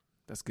 Yeah.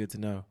 That's good to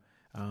know.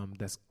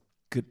 That's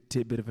good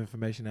tidbit of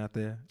information out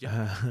there.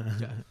 Yeah.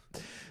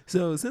 Yeah.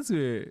 So since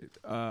we're,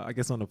 I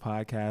guess, on the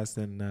podcast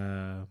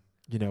and,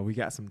 we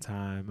got some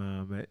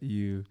time at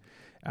you,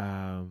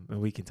 and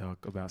we can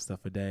talk about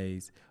stuff for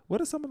days.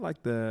 What are some of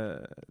like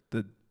the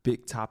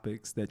big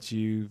topics that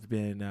you've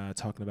been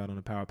talking about on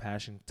the Power of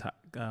Passion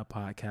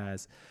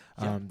podcast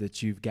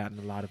that you've gotten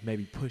a lot of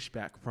maybe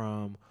pushback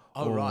from,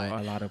 or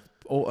a lot of,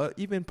 or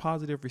even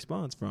positive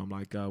response from,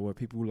 like where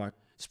people like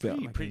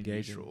felt like pretty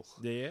engaging? neutral.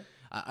 Yeah.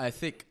 I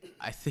think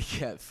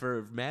for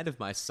a man of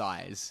my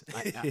size,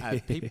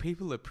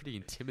 people are pretty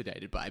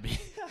intimidated by me.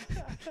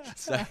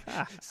 so,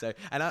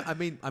 and I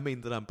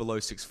mean that I'm below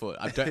 6 foot.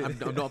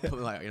 I'm not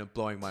like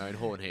blowing my own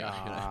horn here.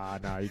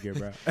 Nah, you good,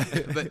 bro.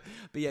 but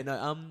yeah,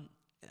 no.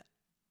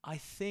 I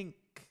think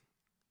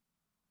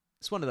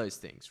it's one of those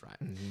things,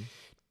 right?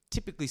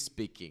 Typically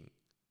speaking,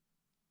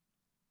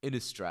 in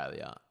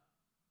Australia,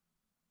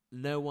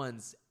 no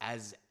one's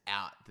as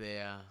out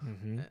there.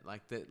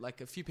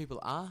 Like a few people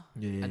are,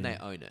 and they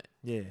own it.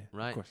 Yeah,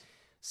 right. Of course.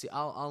 See,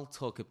 I'll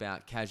talk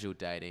about casual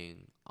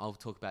dating. I'll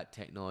talk about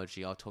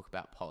technology. I'll talk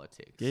about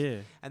politics. Yeah,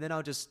 And then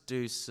I'll just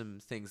do some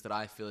things that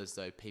I feel as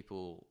though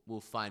people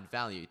will find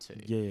value to.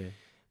 yeah,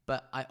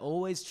 But I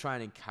always try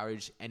and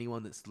encourage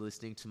anyone that's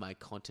listening to my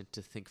content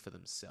to think for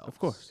themselves. of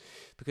course.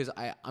 Because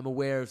I'm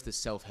aware of the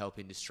self-help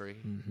industry,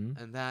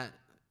 and that,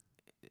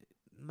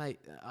 mate,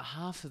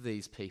 half of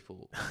these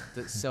people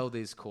that sell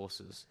these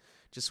courses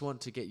just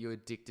want to get you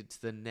addicted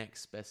to the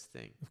next best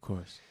thing. Of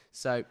course.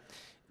 So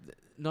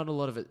not a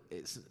lot of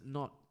it's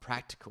not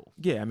practical.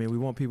 Yeah, I mean, we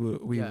want people.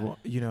 We Yeah. want,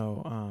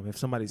 if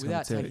somebody's going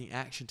Without to taking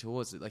action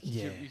towards it. Like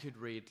Yeah. you could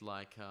read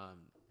like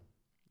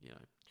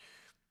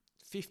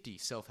 50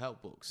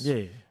 self-help books,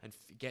 yeah, and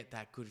get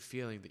that good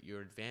feeling that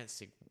you're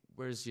advancing,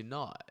 whereas you're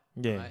not.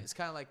 Yeah. Right? It's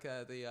kind of like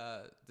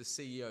the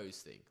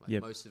CEOs thing. Like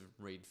Yep. most of them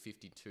read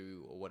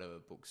 52 or whatever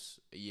books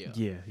a year.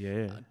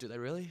 yeah, Do they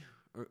really?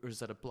 Or is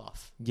that a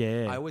bluff?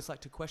 yeah. I always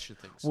like to question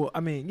things. Well, I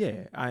mean,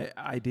 yeah.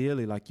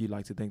 Ideally, like, you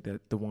like to think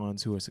that the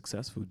ones who are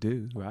successful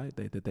do, right?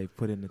 That they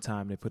put in the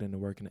time, they put in the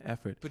work and the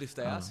effort. But if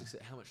they are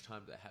successful, how much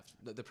time do they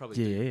have? They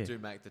probably Yeah. do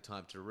make the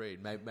time to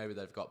read. Maybe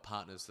they've got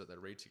partners that they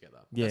read together.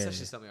 Yeah. That's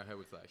actually something I heard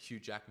with Hugh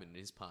Jackman and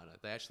his partner.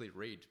 They actually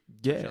read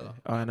each Yeah, other.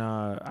 and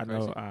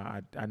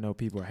I know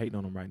people are hating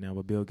on them right now,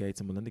 but Bill Gates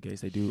and Melinda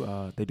Gates, they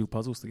do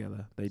puzzles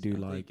together. They do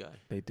There you go.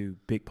 they do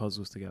big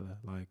puzzles together,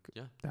 like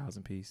Yeah.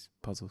 1,000-piece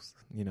puzzles.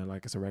 You know, like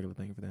like it's a regular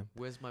thing for them.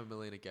 Where's my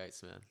Melina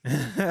Gates, man?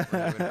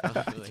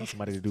 Tell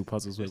somebody to do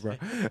puzzles with, bro.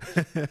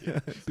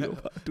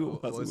 do a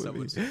puzzle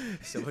with me.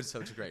 Someone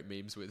such great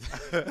memes with.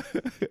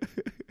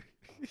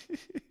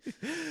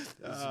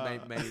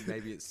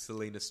 Maybe it's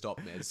Selena Stop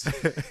Meds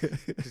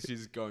because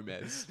she's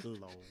Gomez.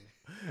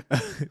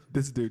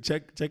 This dude,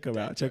 check him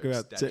out. Check him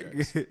out.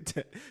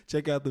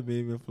 Check out the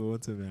meme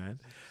influencer, man.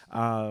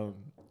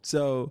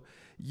 So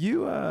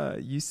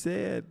you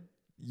said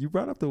you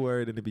brought up the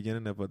word in the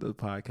beginning of the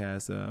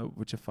podcast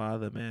with your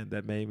father, man.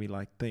 That made me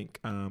like think.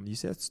 You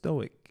said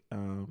stoic,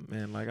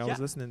 man. Like I was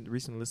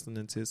recently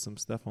listening to some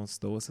stuff on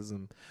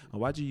stoicism.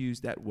 Why'd you use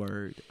that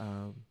word?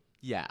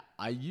 Yeah,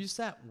 I use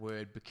that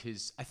word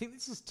because I think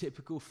this is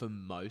typical for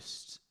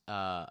most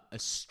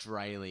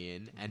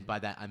Australian, and by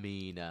that I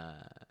mean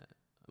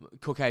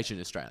Caucasian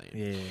Australian.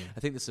 Yeah. I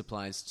think this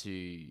applies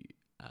to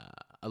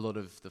a lot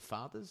of the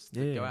fathers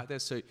that go out there.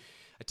 So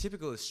a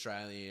typical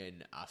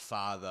Australian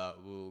father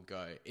will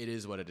go, it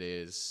is what it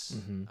is,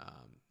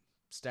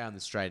 stay on the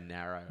straight and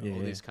narrow, all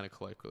these kind of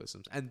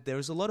colloquialisms. And there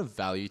is a lot of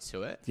value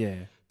to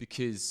it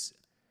because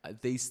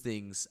these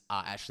things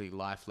are actually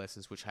life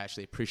lessons, which I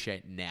actually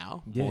appreciate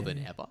now more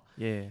than ever.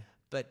 Yeah.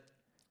 But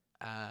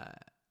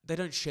they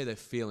don't share their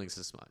feelings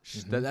as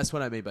much. That's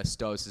what I mean by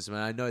stoicism.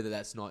 And I know that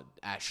that's not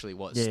actually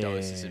what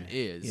stoicism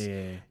is.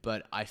 Yeah.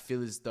 But I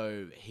feel as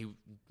though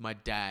my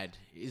dad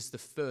is the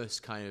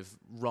first kind of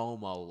role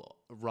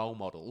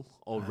model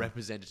or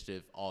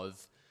representative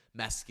of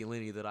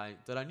masculinity that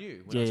I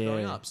knew when I was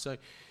growing up. So,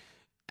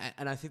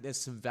 and I think there's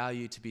some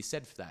value to be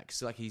said for that.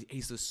 Because like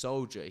he's the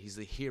soldier, he's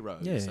the hero.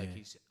 Yeah. It's like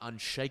he's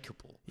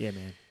unshakable. Yeah,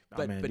 man.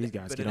 But these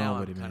guys get now on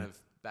with I'm it, kind man. of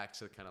back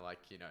to kind of like,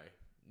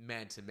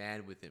 man to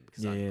man with him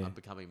because I'm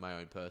becoming my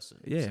own person.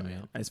 Yeah, so,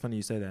 man. It's funny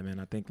you say that, man.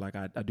 I think like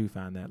I do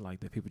find that like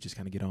that people just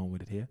kind of get on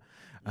with it here.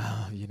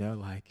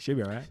 Like should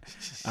be all right.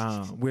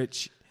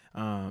 Which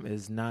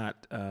is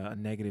not a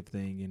negative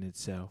thing in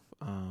itself.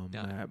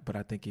 But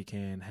I think it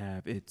can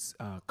have its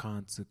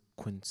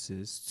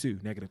consequences too,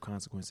 negative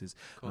consequences.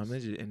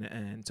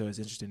 And so it's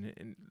interesting.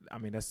 And I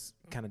mean, that's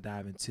kind of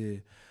dive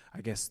into, I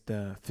guess,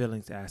 the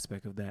feelings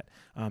aspect of that.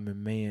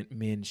 And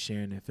men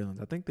sharing their feelings.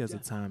 I think there's a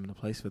time and a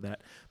place for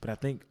that. But I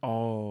think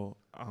all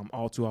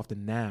too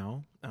often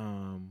now,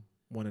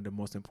 one of the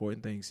most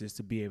important things is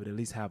to be able to at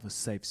least have a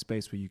safe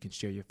space where you can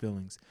share your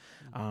feelings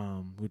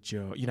with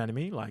your, you know what I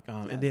mean? Like,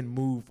 and then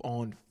move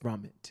on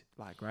from it.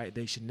 Like, right?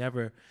 You should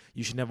never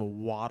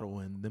waddle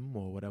in them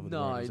or whatever.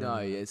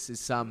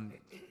 It's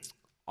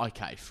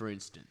okay, for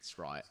instance,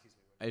 right?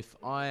 If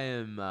I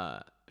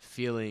am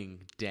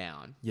feeling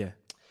down,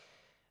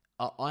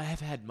 I have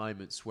had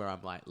moments where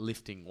I'm like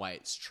lifting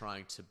weights,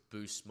 trying to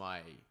boost my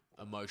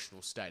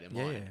emotional state of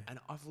mind, and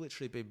I've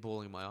literally been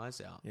bawling my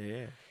eyes out.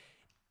 Yeah.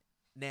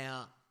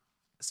 Now,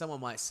 someone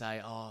might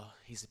say, "Oh,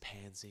 he's a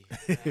pansy."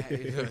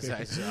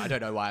 I don't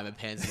know why I'm a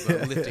pansy,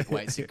 but I'm lifting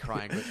weights and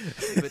crying.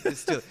 But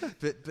still,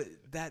 but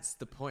that's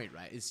the point,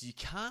 right? Is you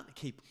can't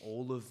keep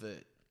all of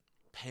it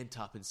pent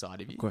up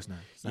inside of you. Of course not.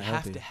 You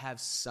have to have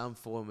some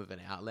form of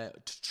an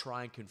outlet to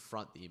try and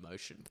confront the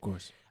emotion. Of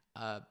course.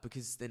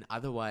 Because then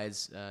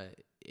otherwise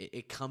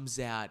it comes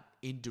out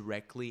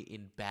indirectly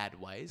in bad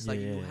ways. Like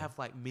you'll have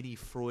like mini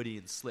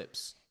Freudian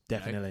slips.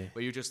 Definitely.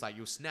 Where you're just like,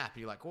 you'll snap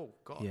and you're like, oh,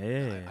 God,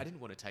 I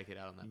didn't want to take it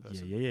out on that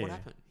person. What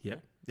happened? Yeah.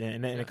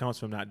 And it comes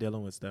from not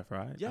dealing with stuff,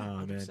 right? Yeah,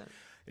 100%. And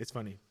it's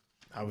funny.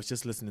 I was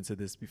just listening to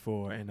this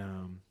before,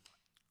 and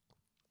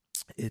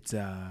it's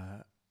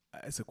a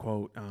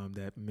quote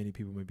that many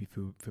people may be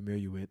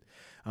familiar with.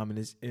 And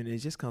it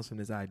just comes from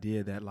this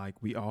idea that,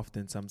 like, we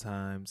often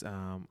sometimes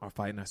are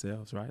fighting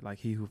ourselves, right? Like,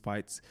 he who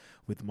fights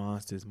with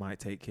monsters might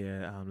take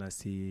care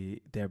lest he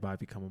thereby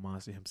become a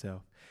monster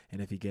himself.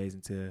 And if he gazes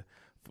into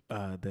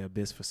the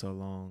abyss for so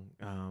long,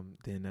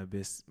 then the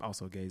abyss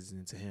also gazes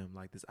into him.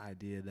 Like this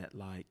idea that,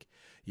 like,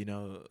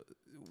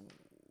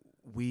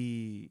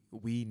 we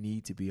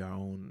need to be our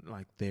own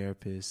like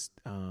therapist.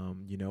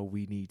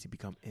 We need to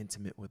become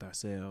intimate with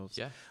ourselves.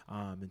 Yeah.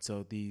 And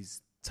so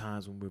these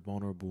times when we're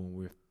vulnerable and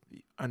we're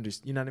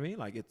you know what I mean?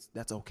 Like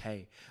that's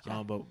okay.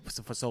 Yeah. But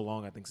for so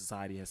long, I think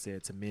society has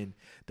said to men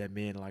that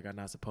men like are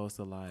not supposed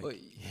to like. Well,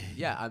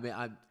 yeah. I mean,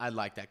 I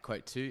like that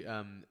quote too.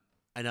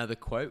 Another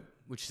quote,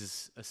 which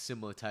is a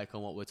similar take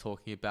on what we're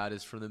talking about,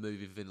 is from the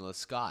movie Vanilla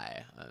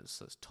Sky.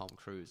 So it's Tom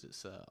Cruise.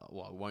 It's I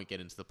won't get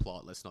into the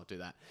plot. Let's not do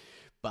that.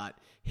 But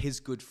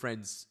his good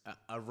friend's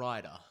a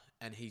writer,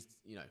 and he's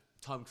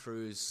Tom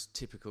Cruise,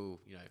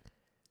 typical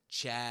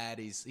Chad.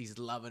 He's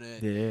loving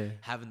it,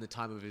 having the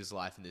time of his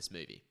life in this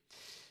movie.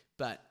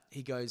 But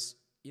he goes,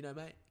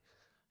 mate,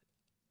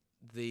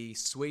 the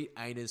sweet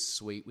ain't as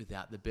sweet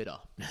without the bitter.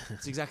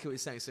 That's exactly what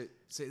he's saying. So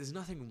there's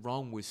nothing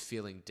wrong with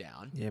feeling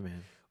down. Yeah,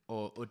 man.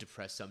 Or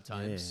depressed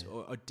sometimes,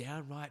 or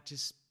downright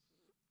just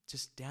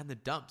down the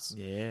dumps.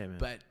 Yeah, man.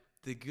 But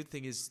the good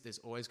thing is there's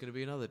always going to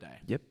be another day.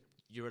 Yep.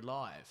 you're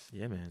alive.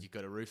 Yeah, man. You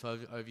got a roof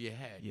over your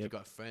head. Yep. You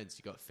got friends.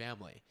 You got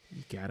family.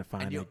 You gotta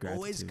find and that you're gratitude.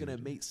 always gonna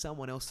meet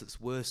someone else that's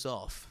worse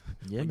off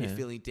Yeah, when man. you're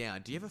feeling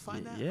down. Do you ever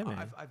find that? Yeah,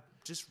 man. I've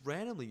just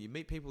randomly you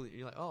meet people and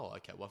you're like, oh,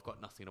 okay, well I've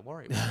got nothing to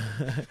worry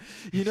about.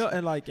 You know,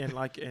 and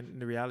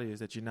the reality is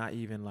that you're not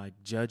even like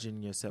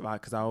judging yourself.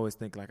 Because I always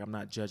think like I'm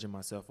not judging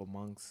myself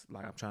amongst,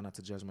 like I'm trying not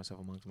to judge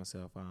myself amongst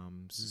myself.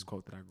 This is a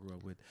quote that I grew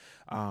up with.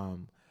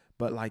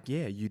 But like,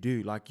 yeah, you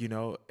do. Like, you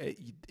know,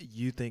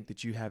 you think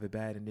that you have it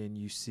bad, and then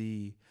you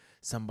see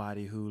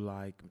somebody who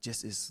like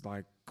just is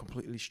like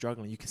completely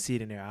struggling. You can see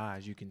it in their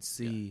eyes. You can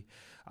see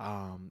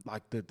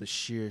like the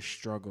sheer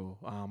struggle.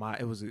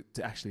 It was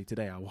actually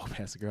today I walked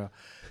past a girl.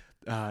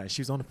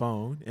 She was on the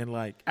phone, and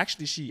like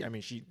actually she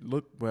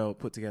looked well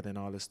put together and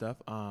all this stuff.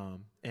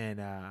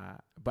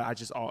 But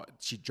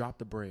she dropped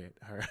the bread,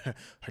 her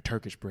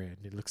Turkish bread,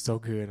 and it looked so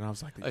good. And I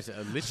was like,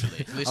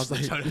 literally. I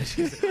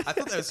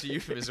thought that was a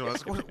euphemism. I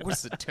was like,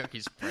 what's the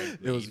Turkish bread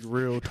mean? It was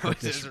real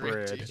Turkish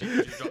bread. She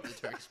dropped the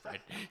Turkish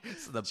bread.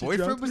 So the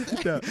boyfriend was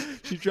there? No,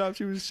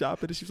 she was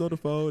shopping and she was on the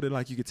phone, and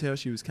like you could tell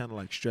she was kind of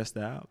like stressed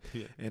out.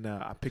 Yeah. And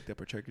I picked up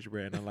her Turkish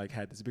bread, and I like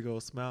had this big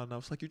old smile, and I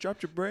was like, you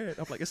dropped your bread.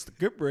 I'm like, it's the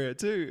good bread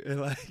too. And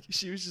like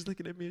she was just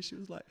looking at me, and she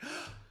was like,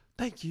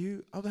 thank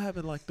you. I'm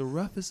having like the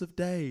roughest of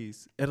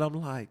days. And I'm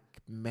like,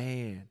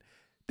 man,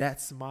 that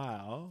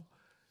smile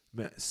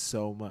meant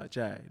so much.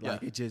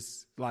 Like it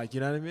just like, you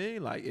know what I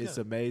mean? Like it's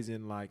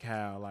amazing like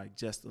how like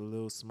just a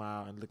little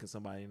smile and looking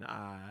somebody in the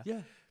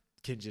eye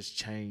can just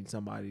change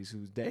somebody's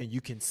who's day. And you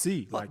can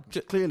see like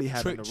clearly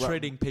having a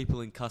treating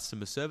people in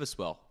customer service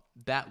well.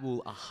 That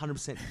will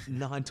 100%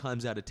 9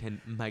 times out of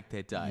 10 make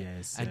their day.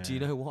 Yes, and do you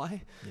know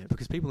why? Yep.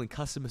 Because people in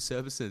customer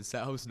service and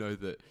sales know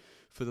that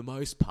for the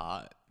most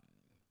part,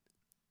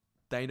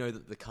 they know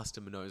that the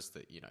customer knows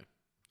that, you know,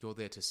 you're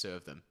there to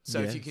serve them. So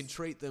if you can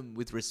treat them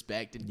with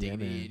respect and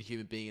dignity and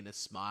human being and a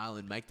smile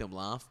and make them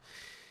laugh,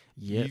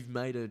 you've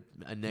made a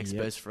next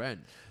best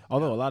friend.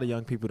 Although a lot of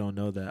young people don't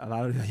know that. A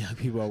lot of young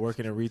people are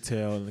working in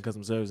retail and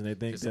customer service, and they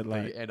think that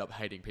like you end up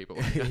hating people.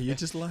 you're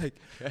just like,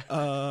 you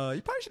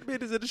probably shouldn't be in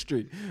this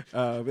industry.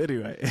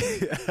 Anyway,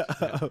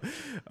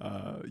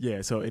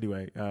 So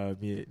anyway,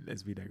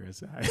 as we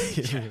digress,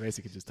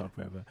 basically just talk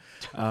forever.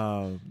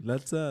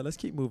 Let's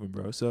keep moving,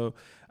 bro. So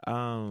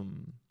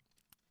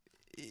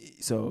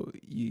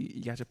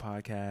you got your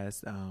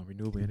podcast,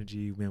 renewable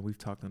energy. Man, we've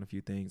talked on a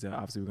few things.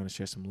 Obviously, we're going to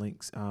share some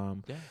links.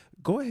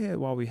 Go ahead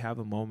while we have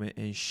a moment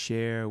and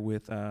share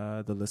with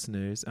the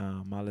listeners,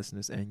 my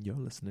listeners and your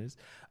listeners,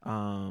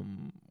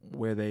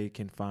 where they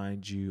can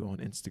find you on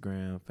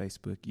Instagram,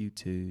 Facebook,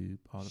 YouTube,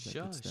 all of that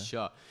good stuff.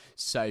 Sure.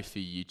 So for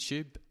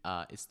YouTube,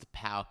 it's the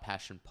Power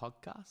Passion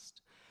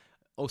Podcast.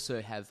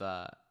 Also have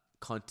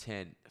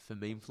content for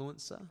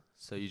Memefluencer.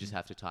 So you just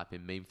have to type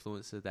in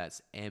Memefluencer.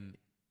 That's MEMEFLUENCER.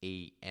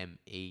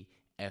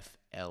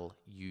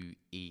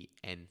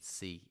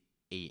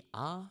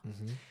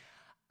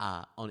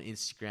 On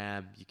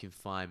Instagram, you can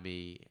find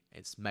me.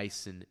 It's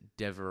Mason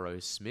Devereaux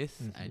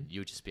Smith, and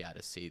you'll just be able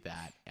to see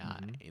that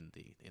in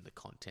the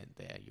content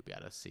there. You'll be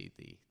able to see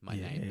my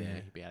name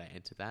there. You'll be able to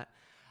enter that,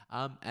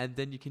 and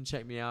then you can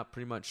check me out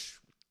pretty much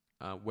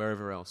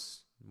wherever else,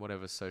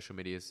 whatever social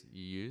medias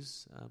you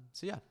use.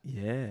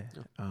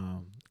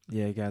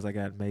 Guys, I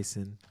got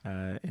Mason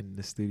in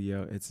the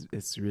studio.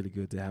 It's really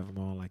good to have him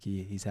on. Like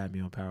he's had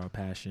me on Power of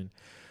Passion.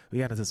 We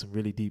got into some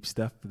really deep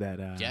stuff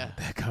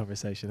that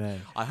conversation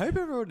had. I hope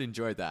everyone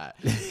enjoyed that,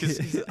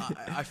 because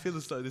I feel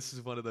as though this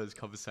is one of those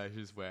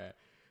conversations where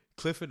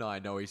Cliff and I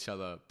know each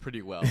other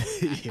pretty well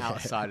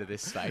outside of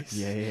this space.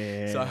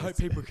 So I hope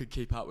people could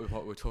keep up with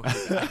what we're talking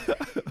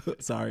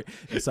about. Sorry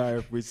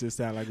if we just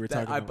sound like we're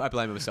talking. I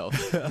blame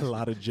myself. A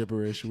lot of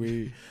gibberish.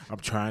 I'm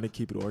trying to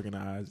keep it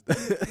organized.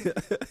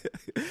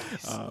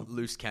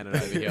 Loose cannon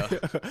over here.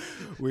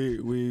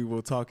 we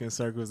will talk in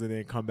circles and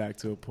then come back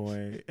to a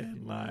point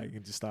and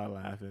just start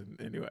laughing.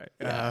 Anyway,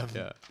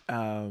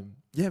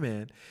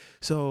 man.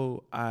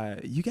 So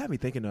you got me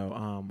thinking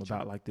though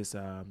about like this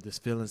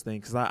feelings thing,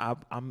 because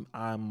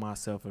I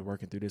myself am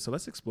working through this. So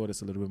let's explore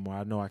this a little bit more.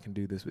 I know I can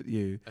do this with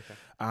you. Okay.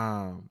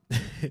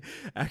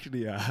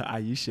 Actually,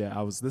 Aisha,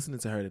 I was listening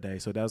to her today.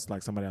 So that was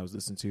like somebody I was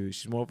listening to.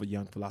 She's more of a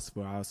young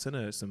philosopher. I was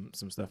sending her some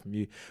stuff from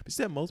you. But she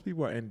said most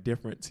people are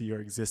indifferent to your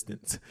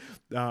existence.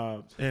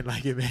 And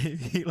like it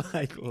made me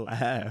like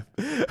laugh.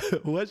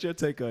 What's your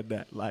take on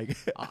that? Like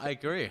I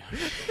agree.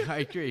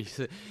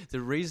 So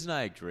the reason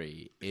I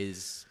agree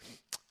is,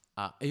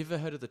 have you ever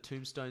heard of the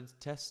tombstone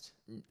test?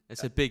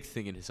 It's a big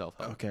thing in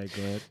self-help. Okay,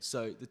 good.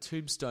 So the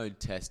tombstone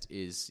test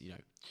is,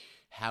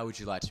 how would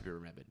you like to be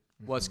remembered?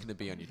 What's going to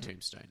be on your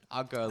tombstone?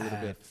 I'll go a little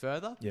bit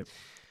further. Yep.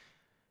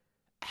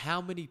 How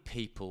many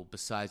people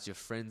besides your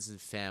friends and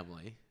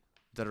family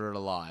that are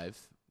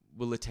alive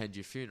will attend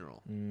your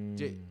funeral?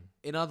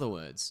 In other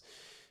words,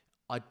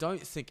 I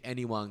don't think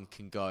anyone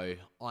can go,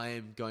 I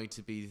am going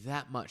to be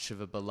that much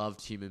of a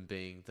beloved human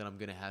being that I'm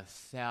going to have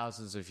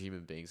thousands of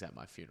human beings at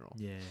my funeral.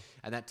 Yeah.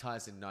 And that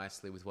ties in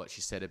nicely with what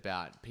she said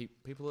about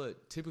people are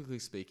typically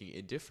speaking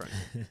indifferent.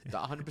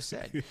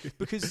 100%.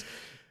 Because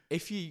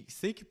if you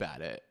think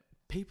about it,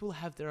 people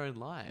have their own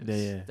lives.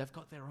 Yeah. They've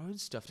got their own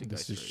stuff to go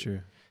This through. is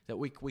true. That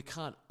we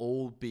can't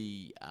all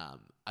be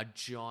a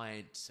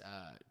giant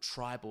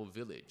tribal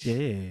village.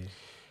 Yeah.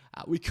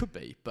 We could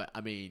be, but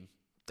I mean,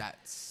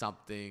 that's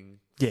something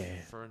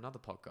Yeah. for another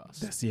podcast.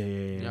 That's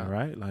yeah.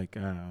 Right. Like,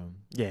 I'm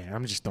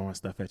just throwing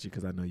stuff at you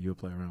because I know you'll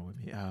play around with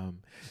me.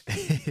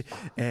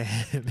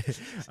 And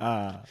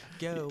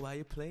Go while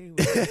you're playing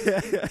with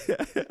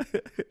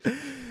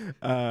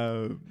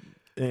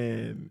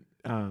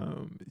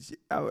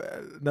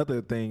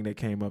another thing that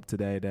came up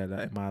today that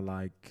in my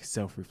like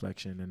self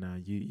reflection,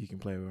 and you can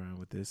play around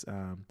with this.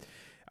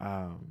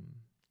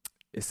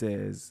 It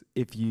says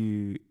if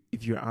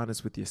you're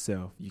honest with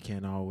yourself, you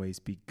can't always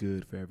be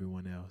good for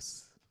everyone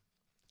else.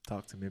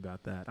 Talk to me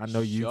about that. I know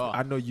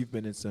you've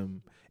been in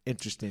some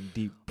interesting,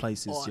 deep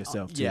places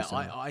yourself too. Yeah, so.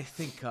 I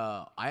think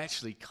I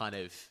actually kind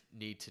of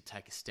need to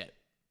take a step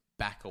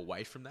back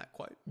away from that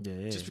quote.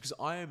 Yeah. Just because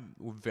I am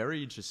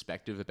very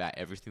introspective about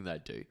everything that I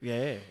do.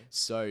 Yeah.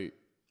 So,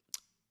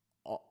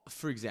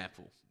 for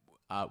example,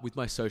 with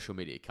my social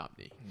media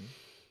company,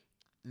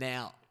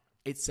 now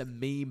it's a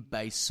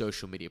meme-based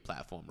social media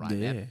platform right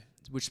now,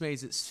 which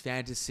means it's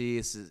fantasy,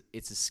 it's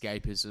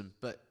escapism,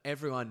 but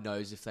everyone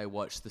knows if they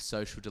watch The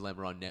Social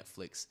Dilemma on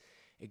Netflix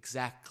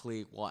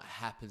exactly what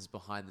happens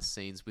behind the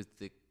scenes with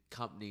the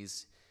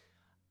companies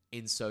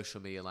in social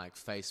media like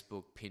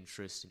Facebook,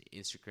 Pinterest, and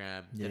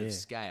Instagram that have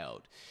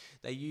scaled.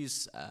 They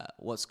use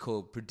what's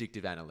called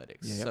predictive analytics.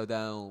 Yeah. So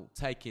they'll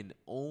take in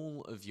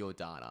all of your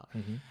data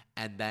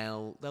and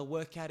they'll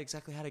work out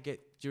exactly how to get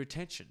your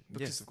attention.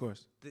 Because yes, of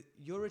course.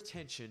 Your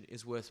attention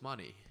is worth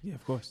money. Yeah,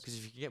 of course. Because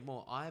if you can get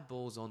more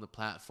eyeballs on the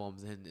platform,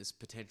 then there's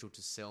potential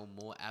to sell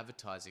more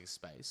advertising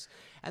space.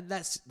 And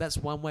that's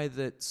one way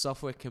that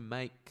software can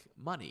make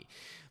money.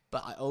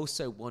 But I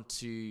also want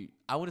to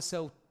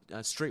sell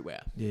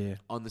streetwear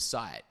on the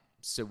site.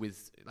 So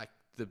with like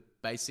the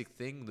basic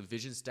thing, the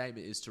vision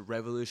statement is to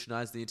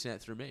revolutionize the internet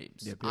through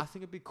memes. Yep. I think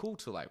it'd be cool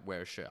to like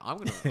wear a shirt. I'm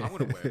gonna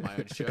wear my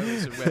own shirt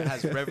that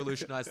has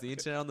revolutionized the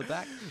internet on the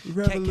back.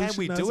 Can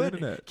we do it?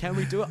 Internet. Can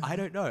we do it? I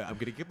don't know. I'm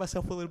gonna give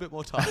myself a little bit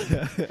more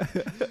time.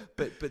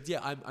 but yeah,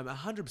 I'm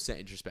 100%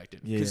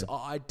 introspective because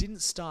I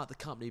didn't start the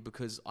company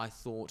because I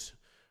thought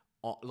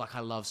like I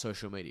love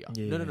social media.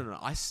 Yeah. No.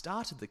 I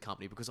started the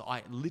company because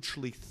I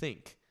literally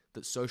think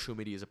that social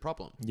media is a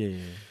problem. Yeah.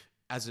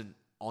 As an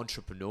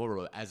entrepreneur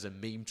or as a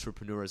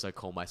meme-trepreneur, as I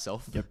call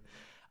myself,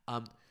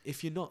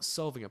 if you're not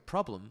solving a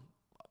problem,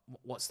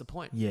 what's the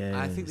point? Yeah.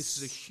 I think this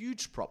is a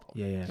huge problem.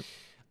 Yeah.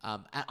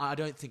 And I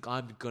don't think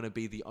I'm going to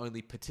be the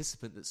only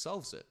participant that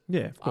solves it.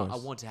 Yeah, of course. I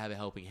want to have a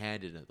helping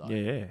hand in it, though.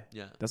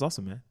 Yeah. That's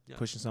awesome, man. Yeah.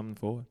 Pushing something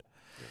forward.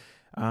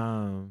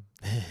 Yeah.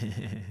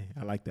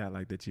 I like that. I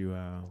like that you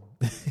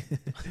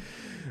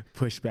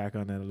push back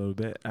on that a little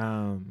bit.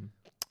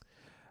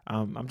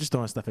 I'm just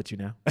throwing stuff at you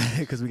now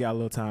because we got a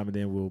little time and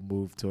then we'll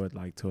move toward the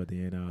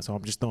end. So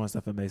I'm just throwing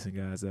stuff at Mason,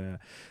 guys.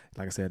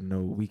 Like I said,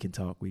 no, we can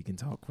talk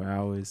for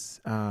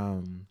hours.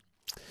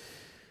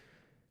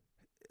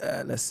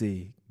 Let's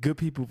see. Good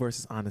people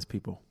versus honest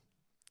people.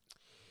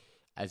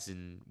 As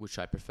in which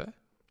I prefer?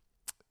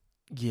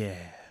 Yeah.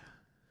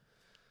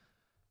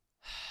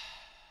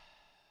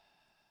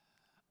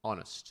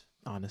 Honest.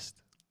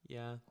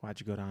 Yeah. Why'd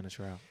you go the honest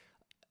route?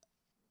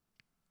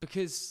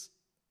 Because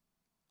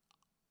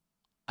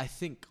I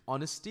think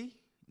honesty,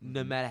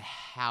 no matter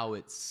how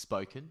it's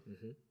spoken,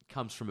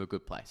 comes from a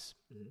good place.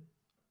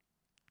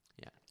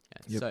 Yeah.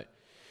 Yep. So,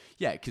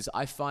 because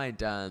I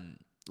find,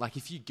 like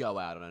if you go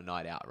out on a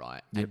night out,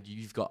 right, and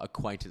you've got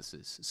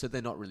acquaintances, so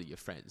they're not really your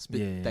friends, but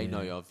they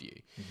know of you.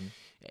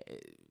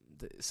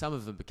 Some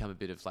of them become a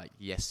bit of like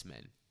yes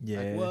men. Yeah.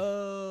 Like,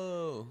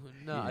 whoa,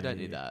 no, I don't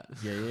need that.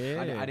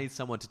 Yeah. I need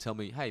someone to tell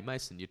me, hey,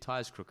 Mason, your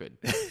tire's crooked.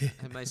 Hey,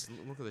 Mason,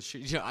 look at the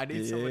shit. I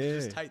need someone to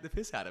just take the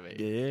piss out of me.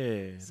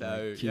 Yeah.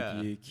 So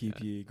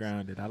keep you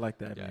grounded. I like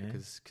that, man.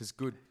 Because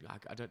good,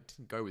 I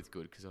didn't go with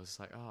good because I was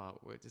like,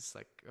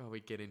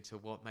 we get into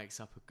what makes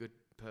up a good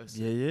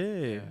person.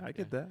 Yeah. I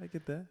get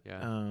that.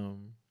 Yeah.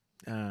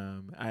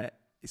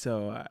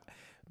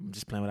 I'm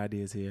just playing with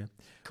ideas here.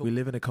 Cool. We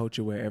live in a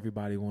culture where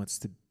everybody wants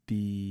to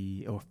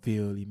be or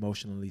feel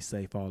emotionally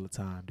safe all the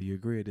time. Do you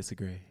agree or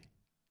disagree?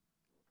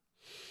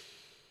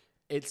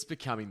 It's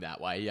becoming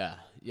that way, yeah.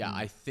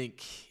 I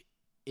think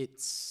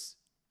it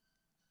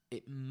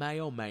may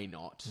or may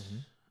not.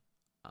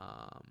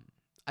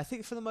 I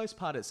think for the most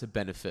part it's a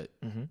benefit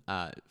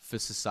for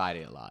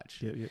society at large.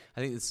 Yep.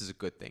 I think this is a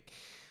good thing.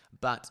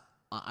 But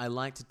I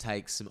like to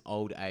take some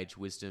old age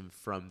wisdom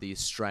from the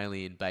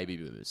Australian baby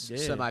boomers. Yeah.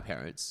 So my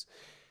parents.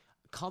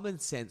 Common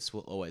sense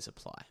will always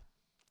apply.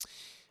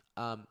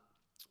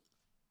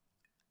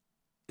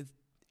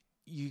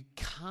 We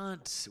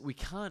can't,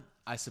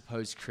 I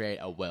suppose, create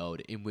a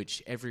world in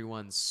which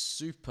everyone's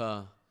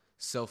super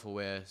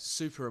self-aware,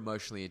 super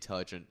emotionally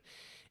intelligent,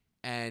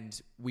 and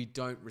we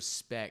don't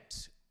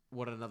respect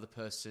what another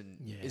person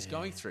is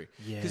going through.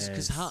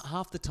 Because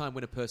half the time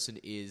when a person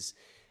is,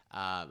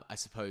 I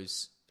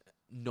suppose,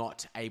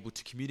 not able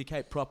to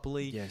communicate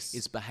properly,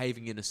 is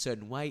behaving in a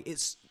certain way,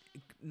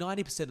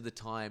 90% of the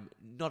time,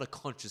 not a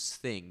conscious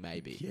thing,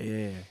 maybe.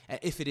 Yeah.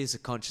 If it is a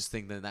conscious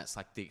thing, then that's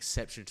like the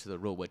exception to the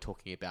rule. We're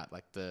talking about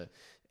like the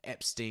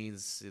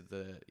Epsteins,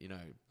 the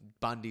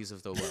Bundys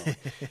of the world.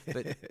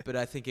 but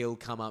I think it'll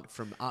come up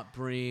from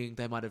upbringing.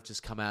 They might have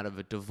just come out of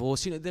a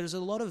divorce. There's a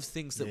lot of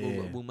things that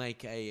will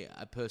make a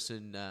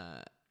person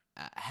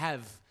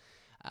have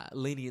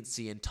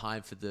leniency and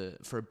time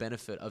for a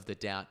benefit of the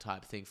doubt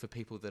type thing for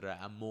people that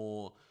are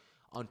more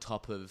on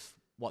top of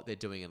what they're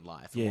doing in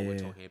life and what we're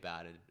talking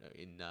about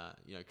in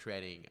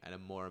creating a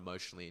more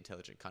emotionally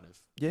intelligent kind of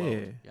world.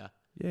 Okay.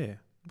 Yeah.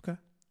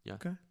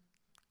 Okay.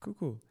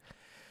 Cool.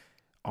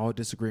 All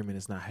disagreement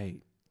is not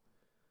hate.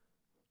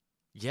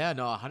 Yeah,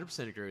 no, I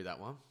 100% agree with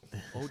that one.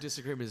 All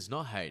disagreement is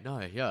not hate.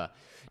 No, yeah.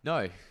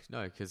 No,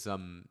 because,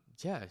 no.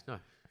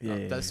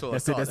 That's all I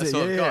got. That's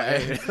all I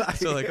got.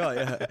 That's all I got,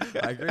 yeah.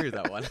 I agree with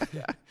that one.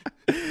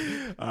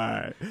 All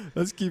right,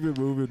 let's keep it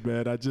moving,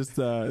 man. I just,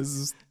 some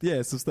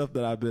stuff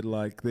that I've been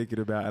like thinking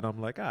about, and I'm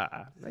like,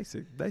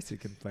 Basic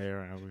can play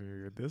around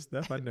with this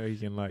stuff. I know he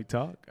can like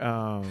talk.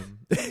 I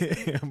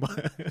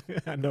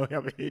know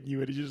I'm hitting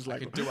you, and you're just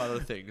like, I can do other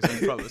things. I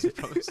promise.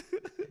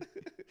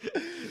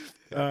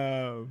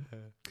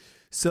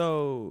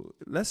 So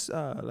let's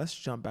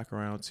jump back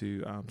around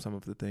to some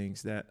of the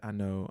things that I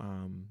know.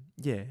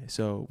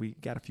 So we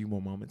got a few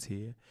more moments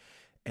here,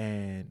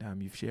 and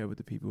you've shared with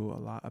the people a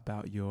lot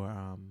about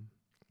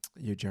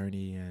your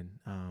journey, and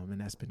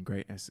that's been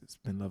great. It's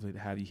been lovely to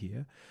have you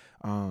here.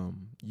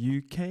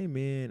 You came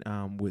in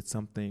with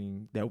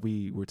something that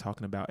we were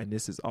talking about, and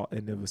this is all,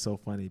 and it was so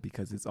funny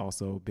because it's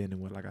also been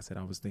in what, like I said,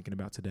 I was thinking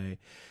about today,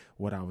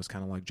 what I was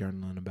kind of like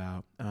journaling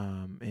about,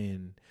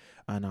 and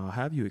I'll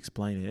have you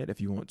explain it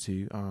if you want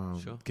to,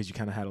 sure, because you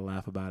kind of had a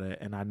laugh about it,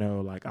 and I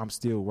know like I'm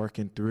still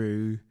working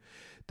through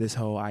this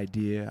whole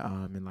idea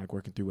and like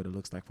working through what it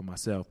looks like for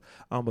myself.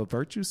 But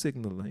virtue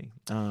signaling,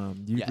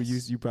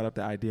 you brought up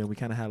the idea, and we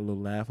kind of had a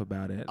little laugh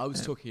about it. I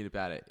was talking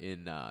about it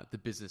in the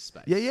business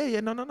space.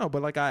 No.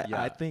 But like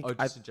I think,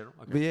 just in general.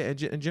 Okay. But yeah,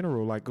 in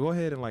general, like go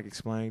ahead and like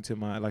explain to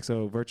my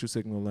so virtue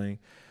signaling.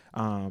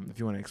 If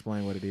you want to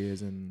explain what it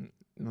is, and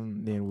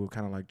then we'll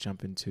kind of like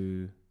jump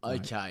into.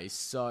 Okay,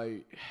 so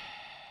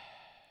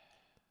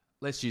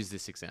let's use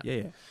this example.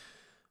 Yeah.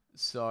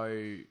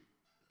 So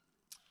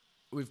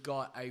we've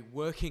got a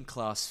working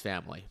class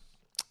family,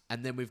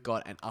 and then we've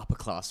got an upper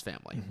class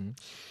family. Mm-hmm.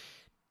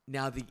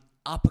 Now, the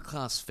upper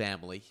class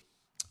family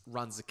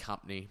runs a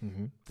company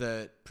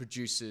that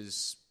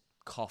produces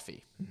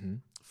coffee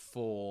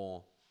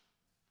for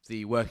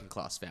the working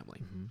class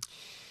family. Mm-hmm.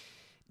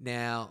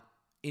 Now,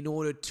 in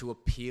order to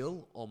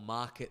appeal or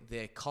market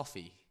their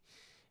coffee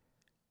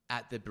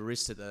at the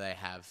barista that they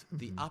have,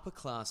 the upper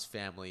class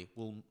family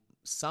will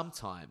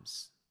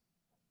sometimes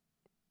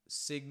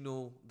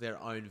signal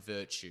their own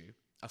virtue,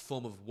 a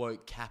form of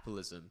woke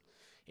capitalism,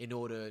 in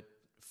order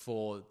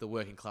for the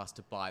working class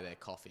to buy their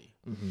coffee.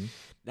 Mm-hmm.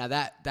 Now,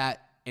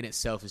 that in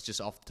itself is just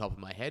off the top of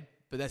my head,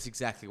 but that's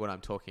exactly what I'm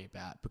talking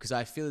about, because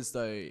I feel as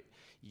though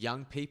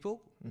young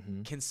people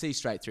can see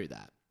straight through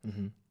that.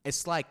 Mm-hmm.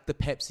 It's like the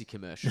Pepsi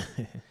commercial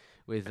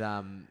with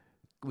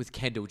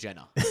Kendall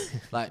Jenner.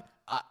 Like,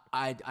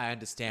 I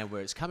understand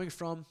where it's coming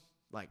from,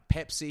 like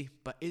Pepsi,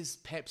 but is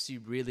Pepsi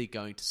really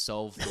going to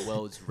solve the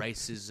world's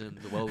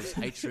racism, the world's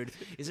hatred?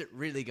 Is it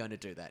really going to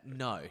do that?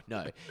 No.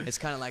 It's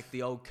kind of like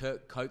the old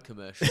Coke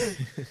commercial.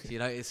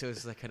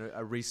 It's like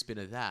a respin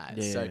of that.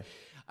 Yeah. So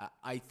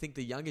I think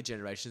the younger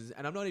generations,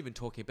 and I'm not even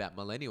talking about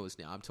millennials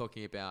now, I'm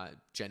talking about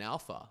Gen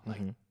Alpha,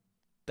 like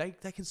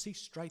they can see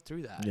straight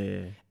through that.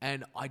 Yeah.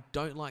 And I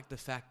don't like the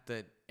fact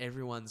that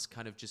everyone's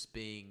kind of just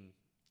being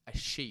a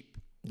sheep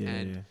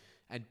and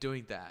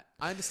doing that.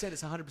 I understand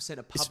it's 100%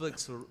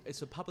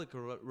 a public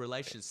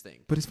relations thing.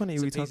 But it's funny,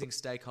 it's appeasing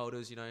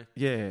stakeholders,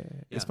 Yeah.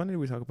 It's funny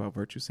we talk about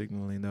virtue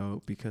signaling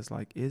though, because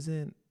like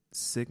isn't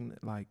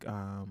signaling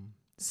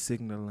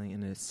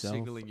in itself,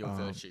 signaling your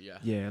virtue,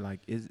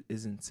 like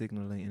isn't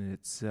signaling in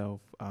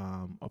itself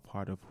a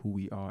part of who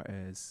we are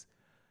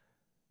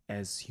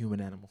as human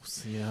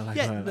animals,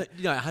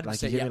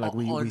 100%. Like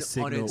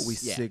we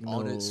signal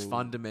on its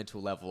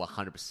fundamental level,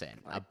 100%.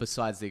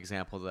 Besides the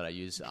example that I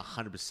use,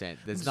 100%.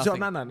 There's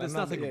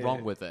nothing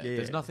wrong with it.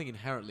 There's nothing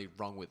inherently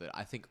wrong with it.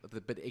 I think,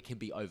 but it can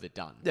be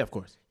overdone. Yeah, of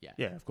course.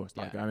 Yeah, of course.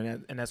 Like I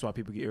mean, and that's why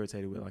people get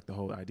irritated with like the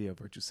whole idea of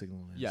virtue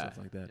signaling and stuff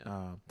like that.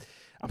 Yeah.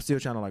 I'm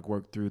still trying to like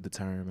work through the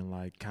term and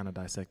like kind of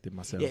dissect it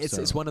myself. Yeah,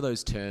 it's one of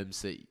those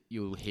terms that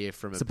you'll hear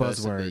from a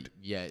buzzword.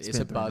 It's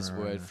a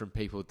buzzword from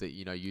people that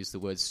use the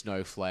word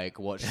snowflake,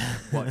 watch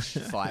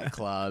Fight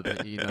Club,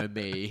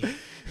 me.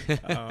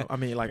 I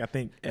mean, like I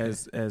think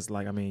as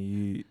like I mean,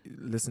 you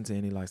listen to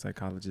any like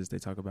psychologist, they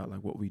talk about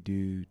like what we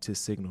do to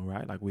signal,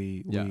 right? Like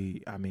we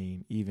I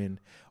mean, even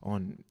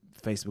on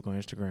Facebook or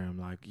Instagram,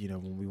 like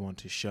when we want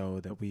to show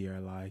that we are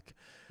like.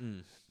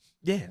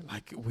 Yeah,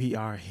 like we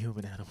are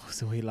human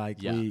animals, and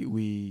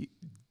we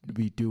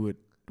do it.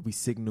 We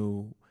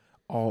signal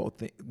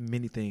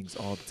many things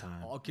all the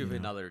time. I'll give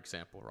another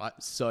example, right?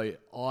 So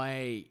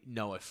I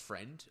know a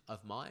friend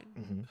of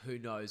mine who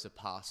knows a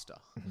pastor.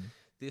 Mm-hmm.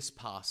 This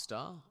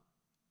pastor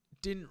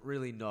didn't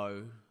really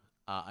know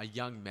a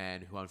young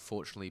man who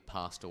unfortunately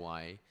passed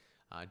away,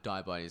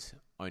 died by his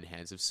own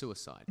hands of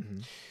suicide.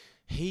 Mm-hmm.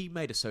 He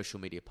made a social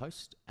media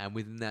post, and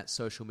within that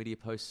social media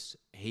post,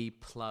 he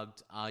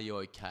plugged "Are you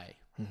okay?"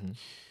 Mm-hmm.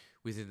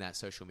 within that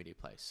social media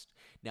post.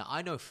 Now,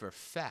 I know for a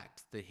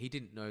fact that he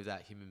didn't know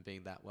that human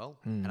being that well,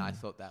 and I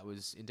thought that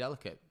was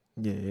indelicate.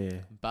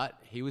 Yeah.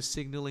 But he was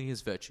signaling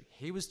his virtue.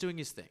 He was doing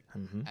his thing,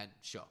 Mm-hmm. and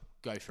sure,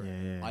 go for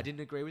Yeah. it. I didn't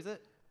agree with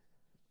it,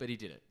 but he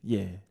did it.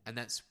 Yeah. And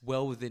that's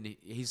well within,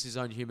 he's his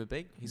own human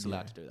being. He's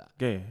allowed to do that.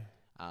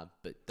 Yeah.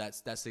 But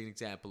that's an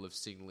example of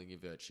signaling your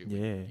virtue. Yeah.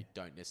 When you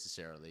don't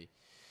necessarily.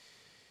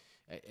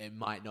 It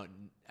might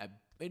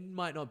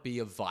not be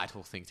a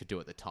vital thing to do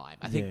at the time.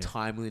 I think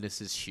timeliness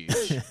is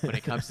huge when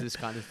it comes to this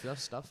kind of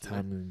stuff.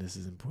 Timeliness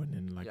is important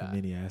in Yeah.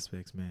 many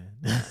aspects, man.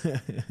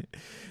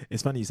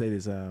 It's funny you say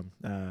this.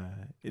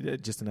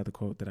 Just another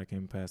quote that I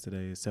came past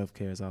today: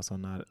 "Self-care is also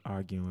not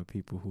arguing with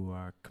people who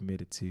are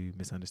committed to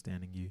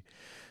misunderstanding you,"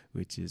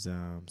 which is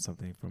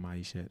something from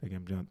Aisha.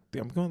 Again,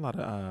 I'm going a lot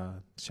of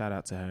shout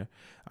out to her,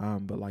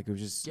 but like it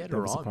was just Get that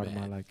her was a on, part of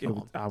my man.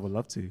 I would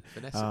love to.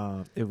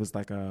 Vanessa. It was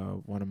like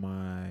one of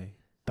my,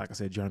 like I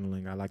said,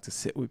 journaling. I like to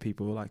sit with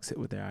people, like sit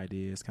with their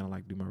ideas, kind of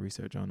like do my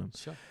research on them.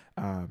 Sure.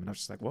 And I was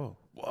just like, whoa.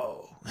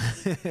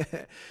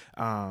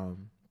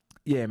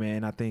 Yeah,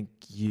 man. I think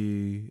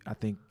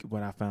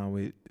what I find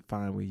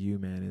with you,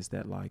 man, is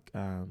that like,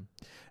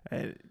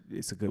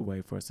 it's a good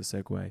way for us to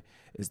segue.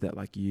 Is that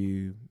like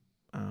you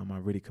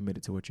are really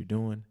committed to what you're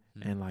doing,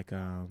 and like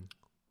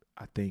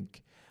I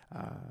think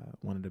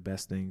one of the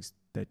best things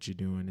that you're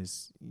doing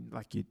is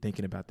like you're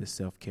thinking about this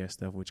self-care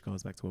stuff, which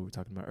goes back to what we were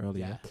talking about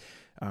earlier.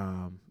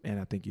 And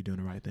I think you're doing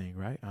the right thing,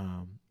 right?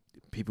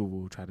 People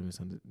will try to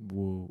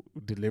will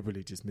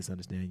deliberately just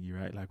misunderstand you,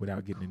 right? Like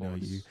without getting to know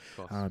you,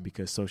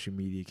 because social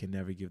media can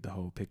never give the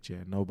whole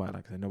picture. Nobody,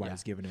 like I said,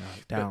 nobody's giving it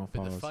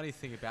downfalls. But the funny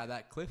thing about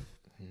that, Cliff,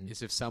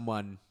 is if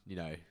someone,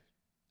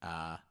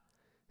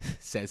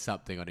 says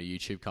something on a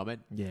YouTube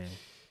comment,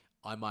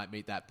 I might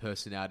meet that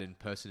person out in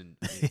person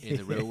in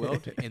the real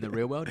world,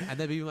 and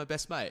they'd be my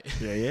best mate.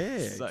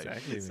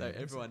 Exactly. So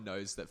everyone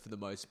knows that for the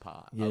most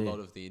part, a lot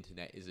of the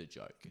internet is a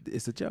joke.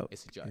 It's a joke.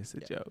 It's a joke. It's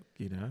a joke,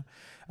 you know?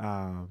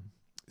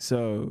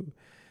 So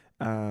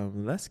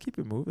let's keep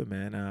it moving,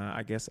 man.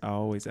 I guess I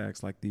always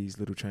ask like these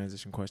little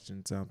transition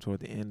questions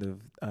toward the end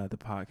of the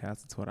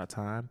podcast, toward our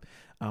time.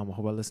 I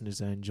hope our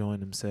listeners are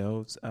enjoying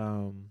themselves.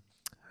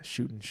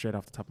 Shooting straight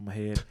off the top of my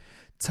head.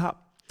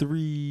 Top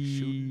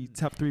three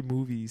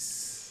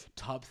movies.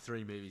 Top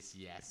 3 movies,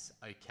 yes.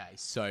 Okay,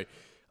 so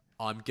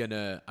I'm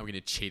gonna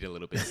cheat a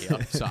little bit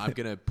here. So I'm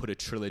gonna put a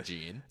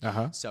trilogy in.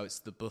 So it's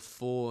the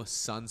Before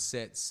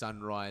Sunset,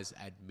 Sunrise,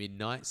 and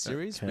Midnight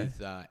series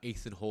with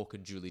Ethan Hawke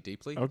and Julie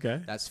Deeply.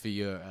 Okay, that's for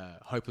your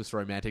hopeless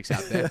romantics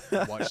out there.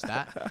 Watch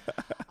that.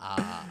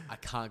 I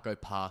can't go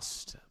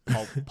past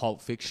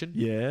Pulp Fiction.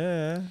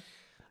 Yeah.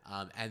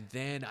 And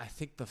then I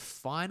think the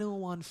final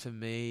one for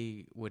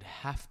me would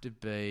have to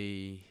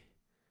be.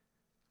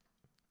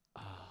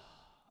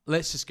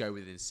 Let's just go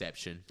with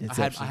Inception.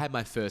 I had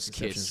my first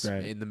kiss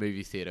in the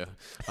movie theater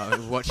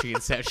watching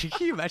Inception.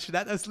 Can you imagine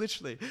that? That's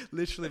literally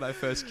my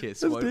first kiss.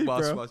 That's deep,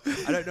 bro.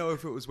 I don't know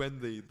if it was when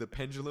the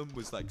pendulum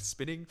was like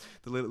spinning,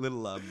 the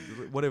little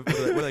whatever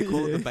what do they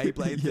call it, the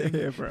Beyblade thing.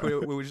 Yeah, bro.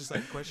 We were just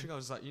like questioning. I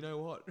was like, you know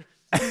what?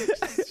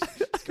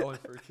 just going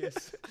for a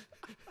kiss.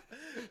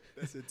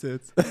 That's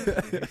intense.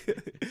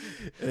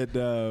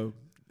 And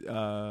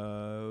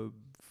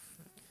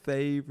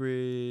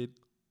favorite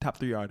top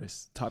 3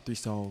 artists, top 3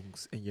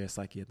 songs in your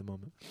psyche at the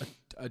moment.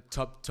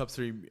 Top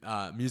 3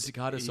 music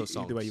artists or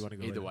songs? Either way you want to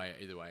go. Either way.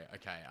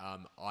 Okay.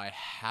 I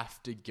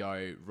have to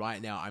go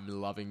right now. I'm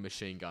loving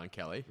Machine Gun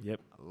Kelly. Yep.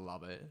 I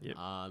love it. Yep.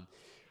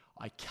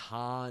 I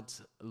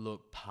can't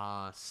look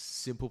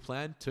past Simple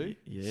Plan too.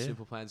 Yeah.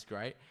 Simple Plan's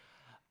great.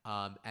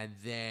 And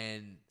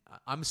then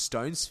I'm a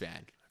Stones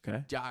fan.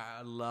 Okay.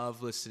 I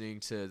love listening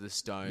to the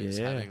Stones,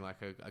 having like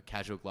a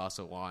casual glass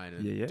of wine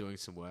and doing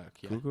some work.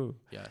 Yeah. Cool.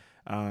 Yeah.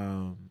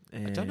 And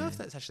I don't know if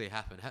that's actually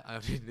happened. I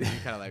need to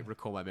kind of like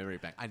recall my memory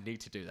back. I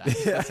need to do that.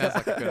 That sounds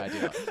like a good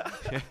idea.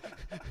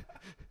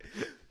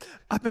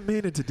 I've been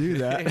meaning to do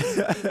that.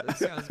 That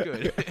sounds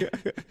good.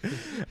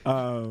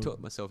 Talk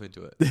myself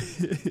into it.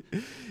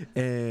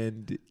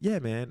 And yeah,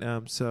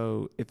 man.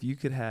 So if you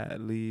could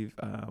leave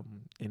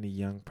any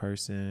young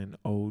person,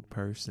 old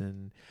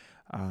person,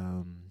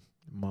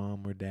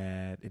 mom or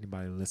dad,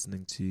 anybody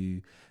listening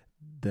to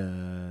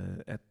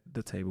at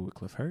the table with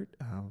Cliff Hurt,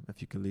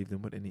 if you could leave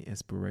them with any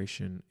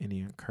inspiration,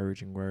 any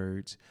encouraging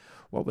words,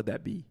 what would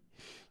that be?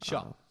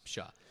 Sure.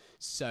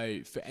 So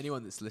for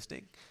anyone that's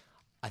listening,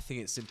 I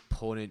think it's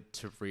important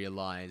to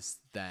realize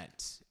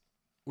that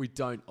we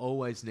don't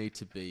always need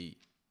to be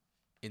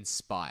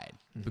inspired,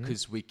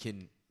 because we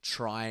can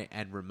try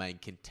and remain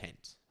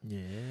content.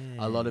 Yeah.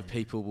 A lot of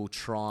people will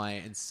try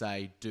and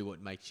say, do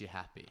what makes you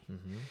happy.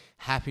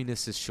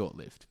 Happiness is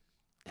short-lived.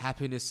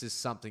 happiness is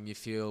something you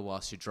feel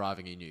whilst you're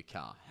driving a new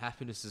car.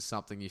 Happiness is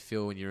something you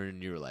feel when you're in a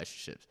new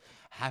relationship.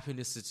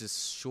 Happiness is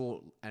just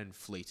short and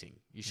fleeting.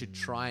 You should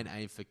try and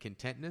aim for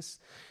contentness.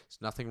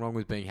 There's nothing wrong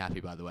with being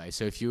happy, by the way.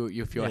 So if you're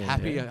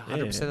happy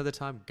 100% of the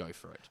time, go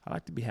for it. I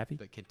like to be happy.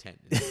 But content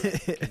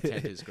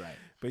is great.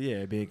 But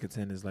yeah, being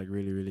content is like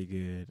really, really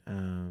good.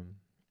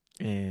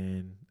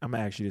 And I'm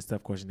gonna ask you this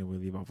tough question, then we'll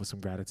leave off with some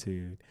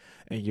gratitude.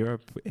 In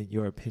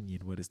your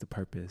opinion, what is the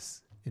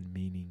purpose and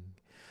meaning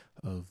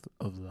of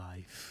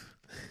life?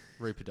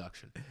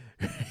 Reproduction.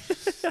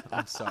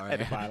 I'm sorry.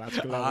 At a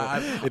biological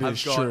level,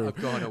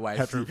 I've gone away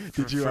from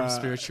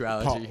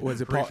spirituality. Was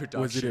it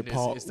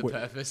Paul? Is the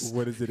purpose.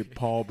 What is it?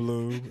 Paul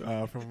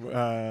Bloom from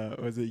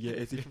was it? Yeah,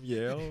 is he from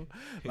Yale?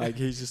 Like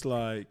he's just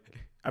like.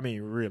 I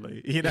mean,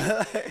 really,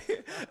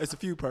 it's a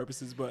few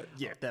purposes, but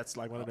yeah, that's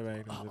like one of the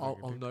main.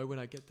 I'll know when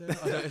I get there.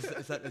 Is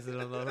it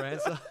another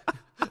answer?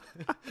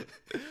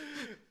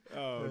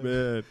 Oh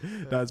man,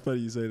 that's funny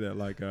you say that.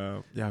 Like,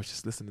 I was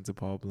just listening to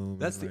Paul Bloom.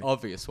 That's the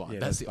obvious one. Yeah,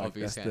 that's the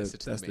obvious answer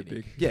to the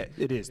meaning. Yeah,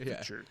 it is the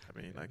truth. I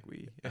mean, like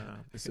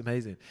it's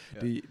amazing.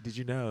 Yeah. Did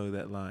you know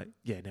that? Like,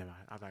 never mind.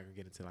 I'm not gonna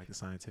get into like the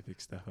scientific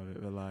stuff of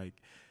it, but like,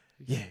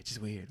 it's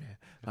just weird, man.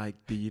 Like,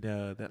 do you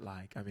know that?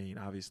 Like, I mean,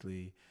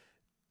 obviously.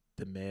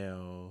 The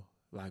male,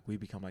 like we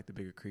become like the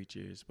bigger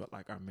creatures, but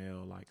like our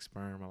male like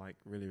sperm are like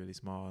really, really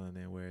small, and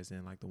then whereas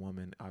in like the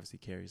woman obviously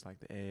carries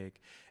like the egg,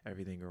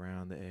 everything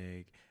around the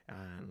egg,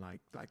 and like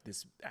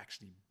this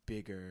actually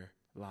bigger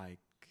like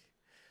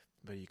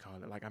what do you call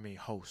it? Like I mean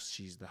host.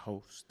 She's the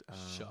host.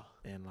 Sure.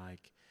 And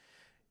like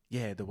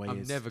the way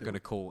I'm never going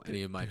to call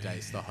any of my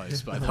dates the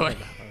host, by the way.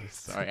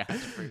 Sorry, I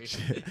had to bring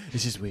it.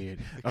 It's just weird.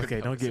 Okay,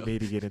 don't get me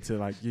to get into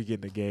like you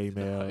getting the gay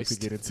male to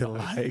get into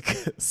like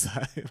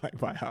like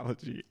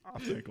biology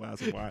after a glass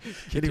of wine.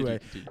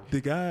 Anyway,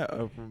 the guy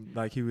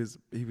like he was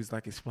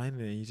like explaining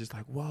it, and he's just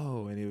like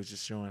whoa, and it was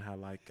just showing how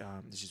like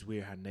it's just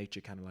weird how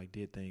nature kind of like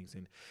did things.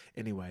 And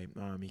anyway,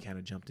 he kind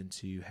of jumped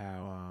into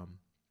how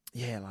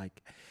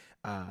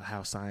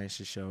how science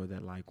should show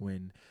that like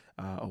when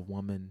a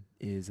woman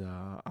is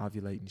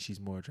ovulating, she's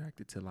more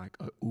attracted to like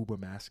a uber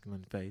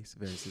masculine face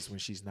versus when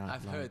she's not.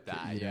 I've heard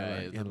that.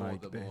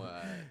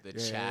 The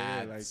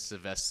Chad, like,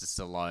 Sylvester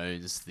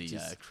Stallone's, the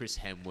Chris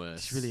Hemsworth.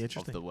 It's really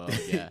interesting. Of the world.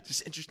 Yeah,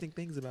 just interesting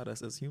things about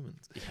us as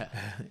humans. Yeah,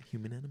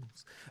 human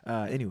animals.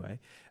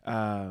 Anyway.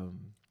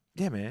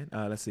 Yeah, man.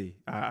 Let's see.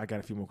 I got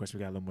a few more questions.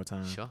 We got a little more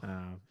time. Sure.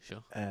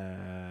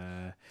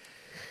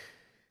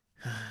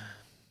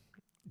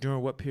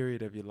 During what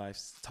period of your life,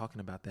 talking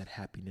about that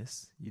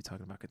happiness, you're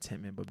talking about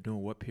contentment, but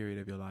during what period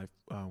of your life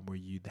were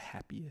you the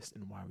happiest,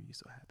 and why were you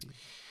so happy?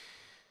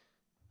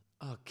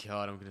 Oh,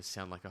 God, I'm going to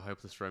sound like a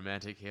hopeless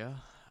romantic here.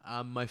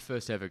 My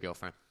first ever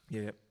girlfriend.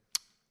 Yeah.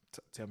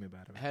 Tell me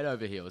about it. Head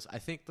over heels. I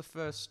think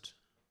so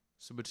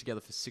we're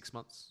together for 6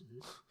 months. Mm-hmm.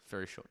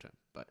 Very short term.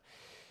 But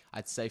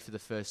I'd say for the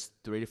first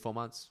 3 to 4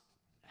 months,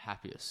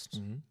 happiest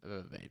I've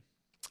ever been.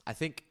 I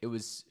think it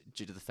was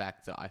due to the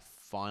fact that I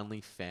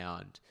finally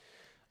found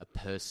a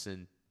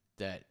person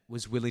that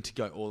was willing to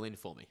go all in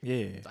for me.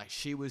 Yeah. Like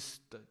she was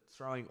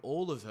throwing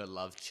all of her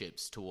love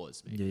chips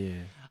towards me.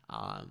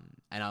 Yeah.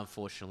 And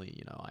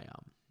unfortunately,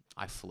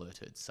 I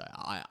flirted. So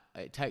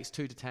it takes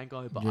two to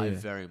tango, but I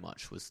very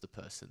much was the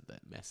person that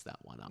messed that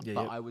one up.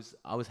 But I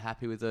was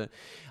happy with her.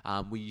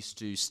 We used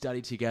to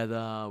study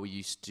together. We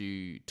used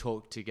to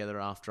talk together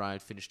after I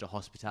had finished a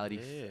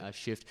hospitality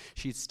shift.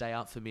 She'd stay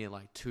up for me at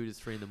like 2 to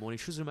 3 in the morning.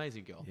 She was an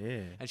amazing girl.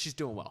 Yeah. And she's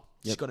doing well.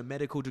 She's got a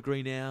medical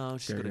degree now.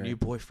 She's got a new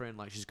boyfriend.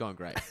 Like she's going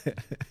great.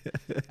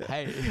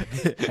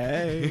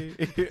 Hey.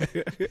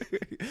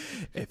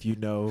 If you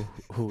know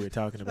who we're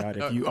talking about,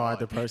 if you are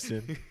the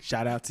person,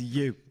 shout out to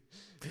you.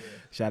 Yeah.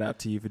 Shout out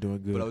to you for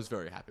doing good. But I was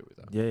very happy with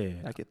that.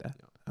 Yeah, I get that.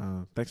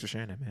 Yeah. Thanks for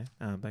sharing that,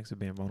 man. Thanks for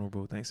being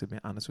vulnerable. Thanks for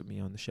being honest with me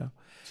on the show.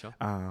 Sure.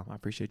 I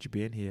appreciate you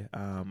being here.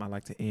 I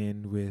like to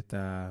end with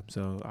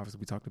so obviously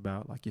we talked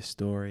about like your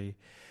story,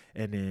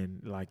 and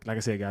then like I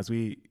said, guys,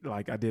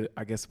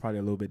 I guess probably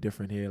a little bit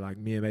different here. Like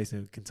me and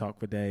Mason can talk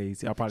for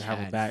days. I'll probably have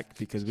him back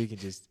because we can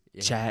just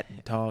chat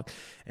and talk.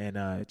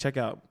 And check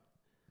out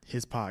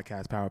his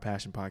podcast, Power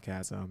Passion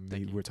Podcast.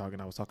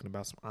 I was talking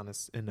about some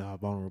honest and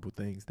vulnerable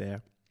things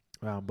there.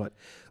 But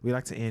we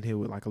like to end here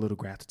with like a little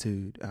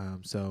gratitude.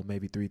 So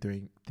maybe three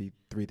things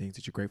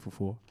that you're grateful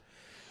for.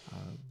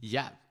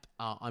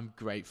 I'm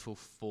grateful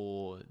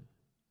for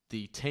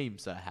the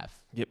teams that I have.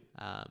 Yep.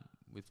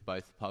 With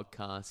both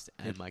podcast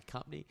and my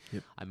company.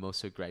 Yep. I'm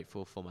also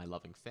grateful for my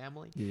loving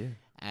family. Yeah.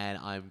 And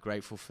I'm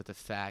grateful for the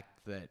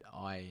fact that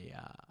I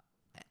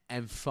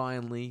am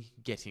finally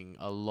getting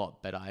a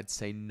lot better. I'd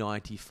say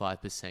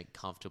 95%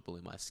 comfortable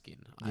in my skin.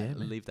 I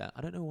leave that.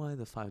 I don't know why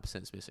the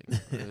 5% is missing.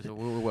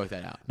 We'll work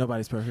that out.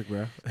 Nobody's perfect,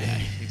 bro.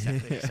 Yeah,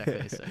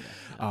 exactly. So,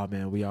 Oh,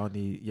 man, we all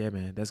need,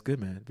 man, that's good,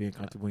 man. Being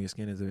comfortable in your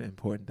skin is an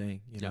important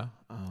thing, you know?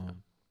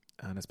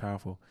 And that's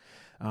powerful.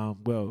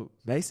 Well,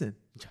 Mason,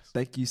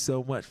 thank you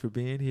so much for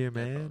being here,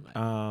 man.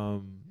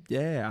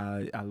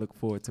 Yeah, I look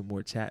forward to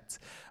more chats.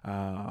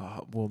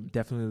 We'll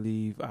definitely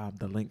leave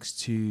the links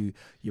to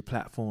your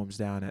platforms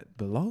down at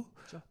below.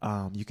 Sure.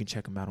 You can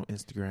check them out on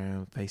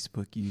Instagram,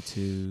 Facebook,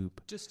 YouTube.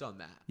 Just on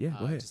that, Yeah,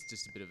 go ahead.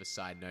 Just a bit of a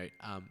side note.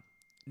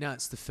 Now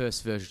it's the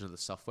first version of the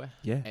software.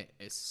 Yeah.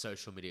 It's a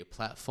social media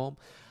platform.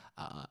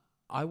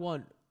 I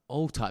want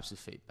all types of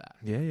feedback.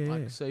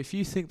 Yeah. So if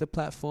you think the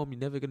platform, you're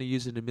never going to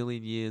use it in a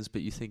million years,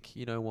 but you think,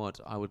 you know what,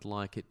 I would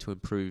like it to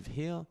improve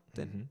here,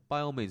 then by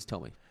all means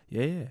tell me.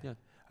 Yeah. Yeah.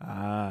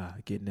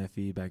 Getting that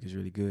feedback is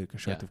really good.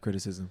 Constructive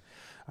criticism.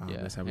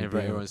 That's how we and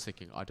build. everyone's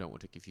thinking, I don't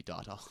want to give you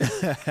data.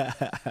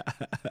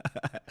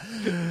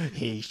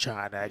 He's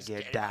trying to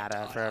get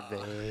data from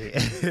me.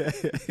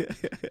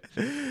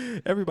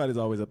 Everybody's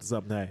always up to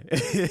something.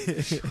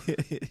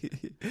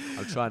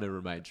 I'm trying to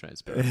remain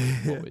transparent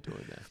with what we're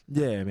doing there.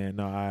 Yeah, man.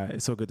 No,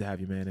 it's so good to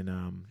have you, man.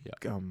 And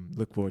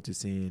look forward to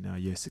seeing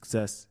your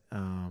success.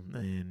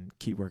 And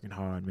keep working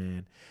hard,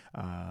 man.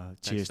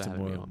 Cheers to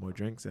more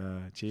drinks.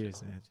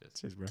 Cheers, man.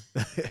 Cheers, bro.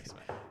 Thanks,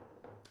 man.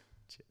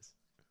 Cheers.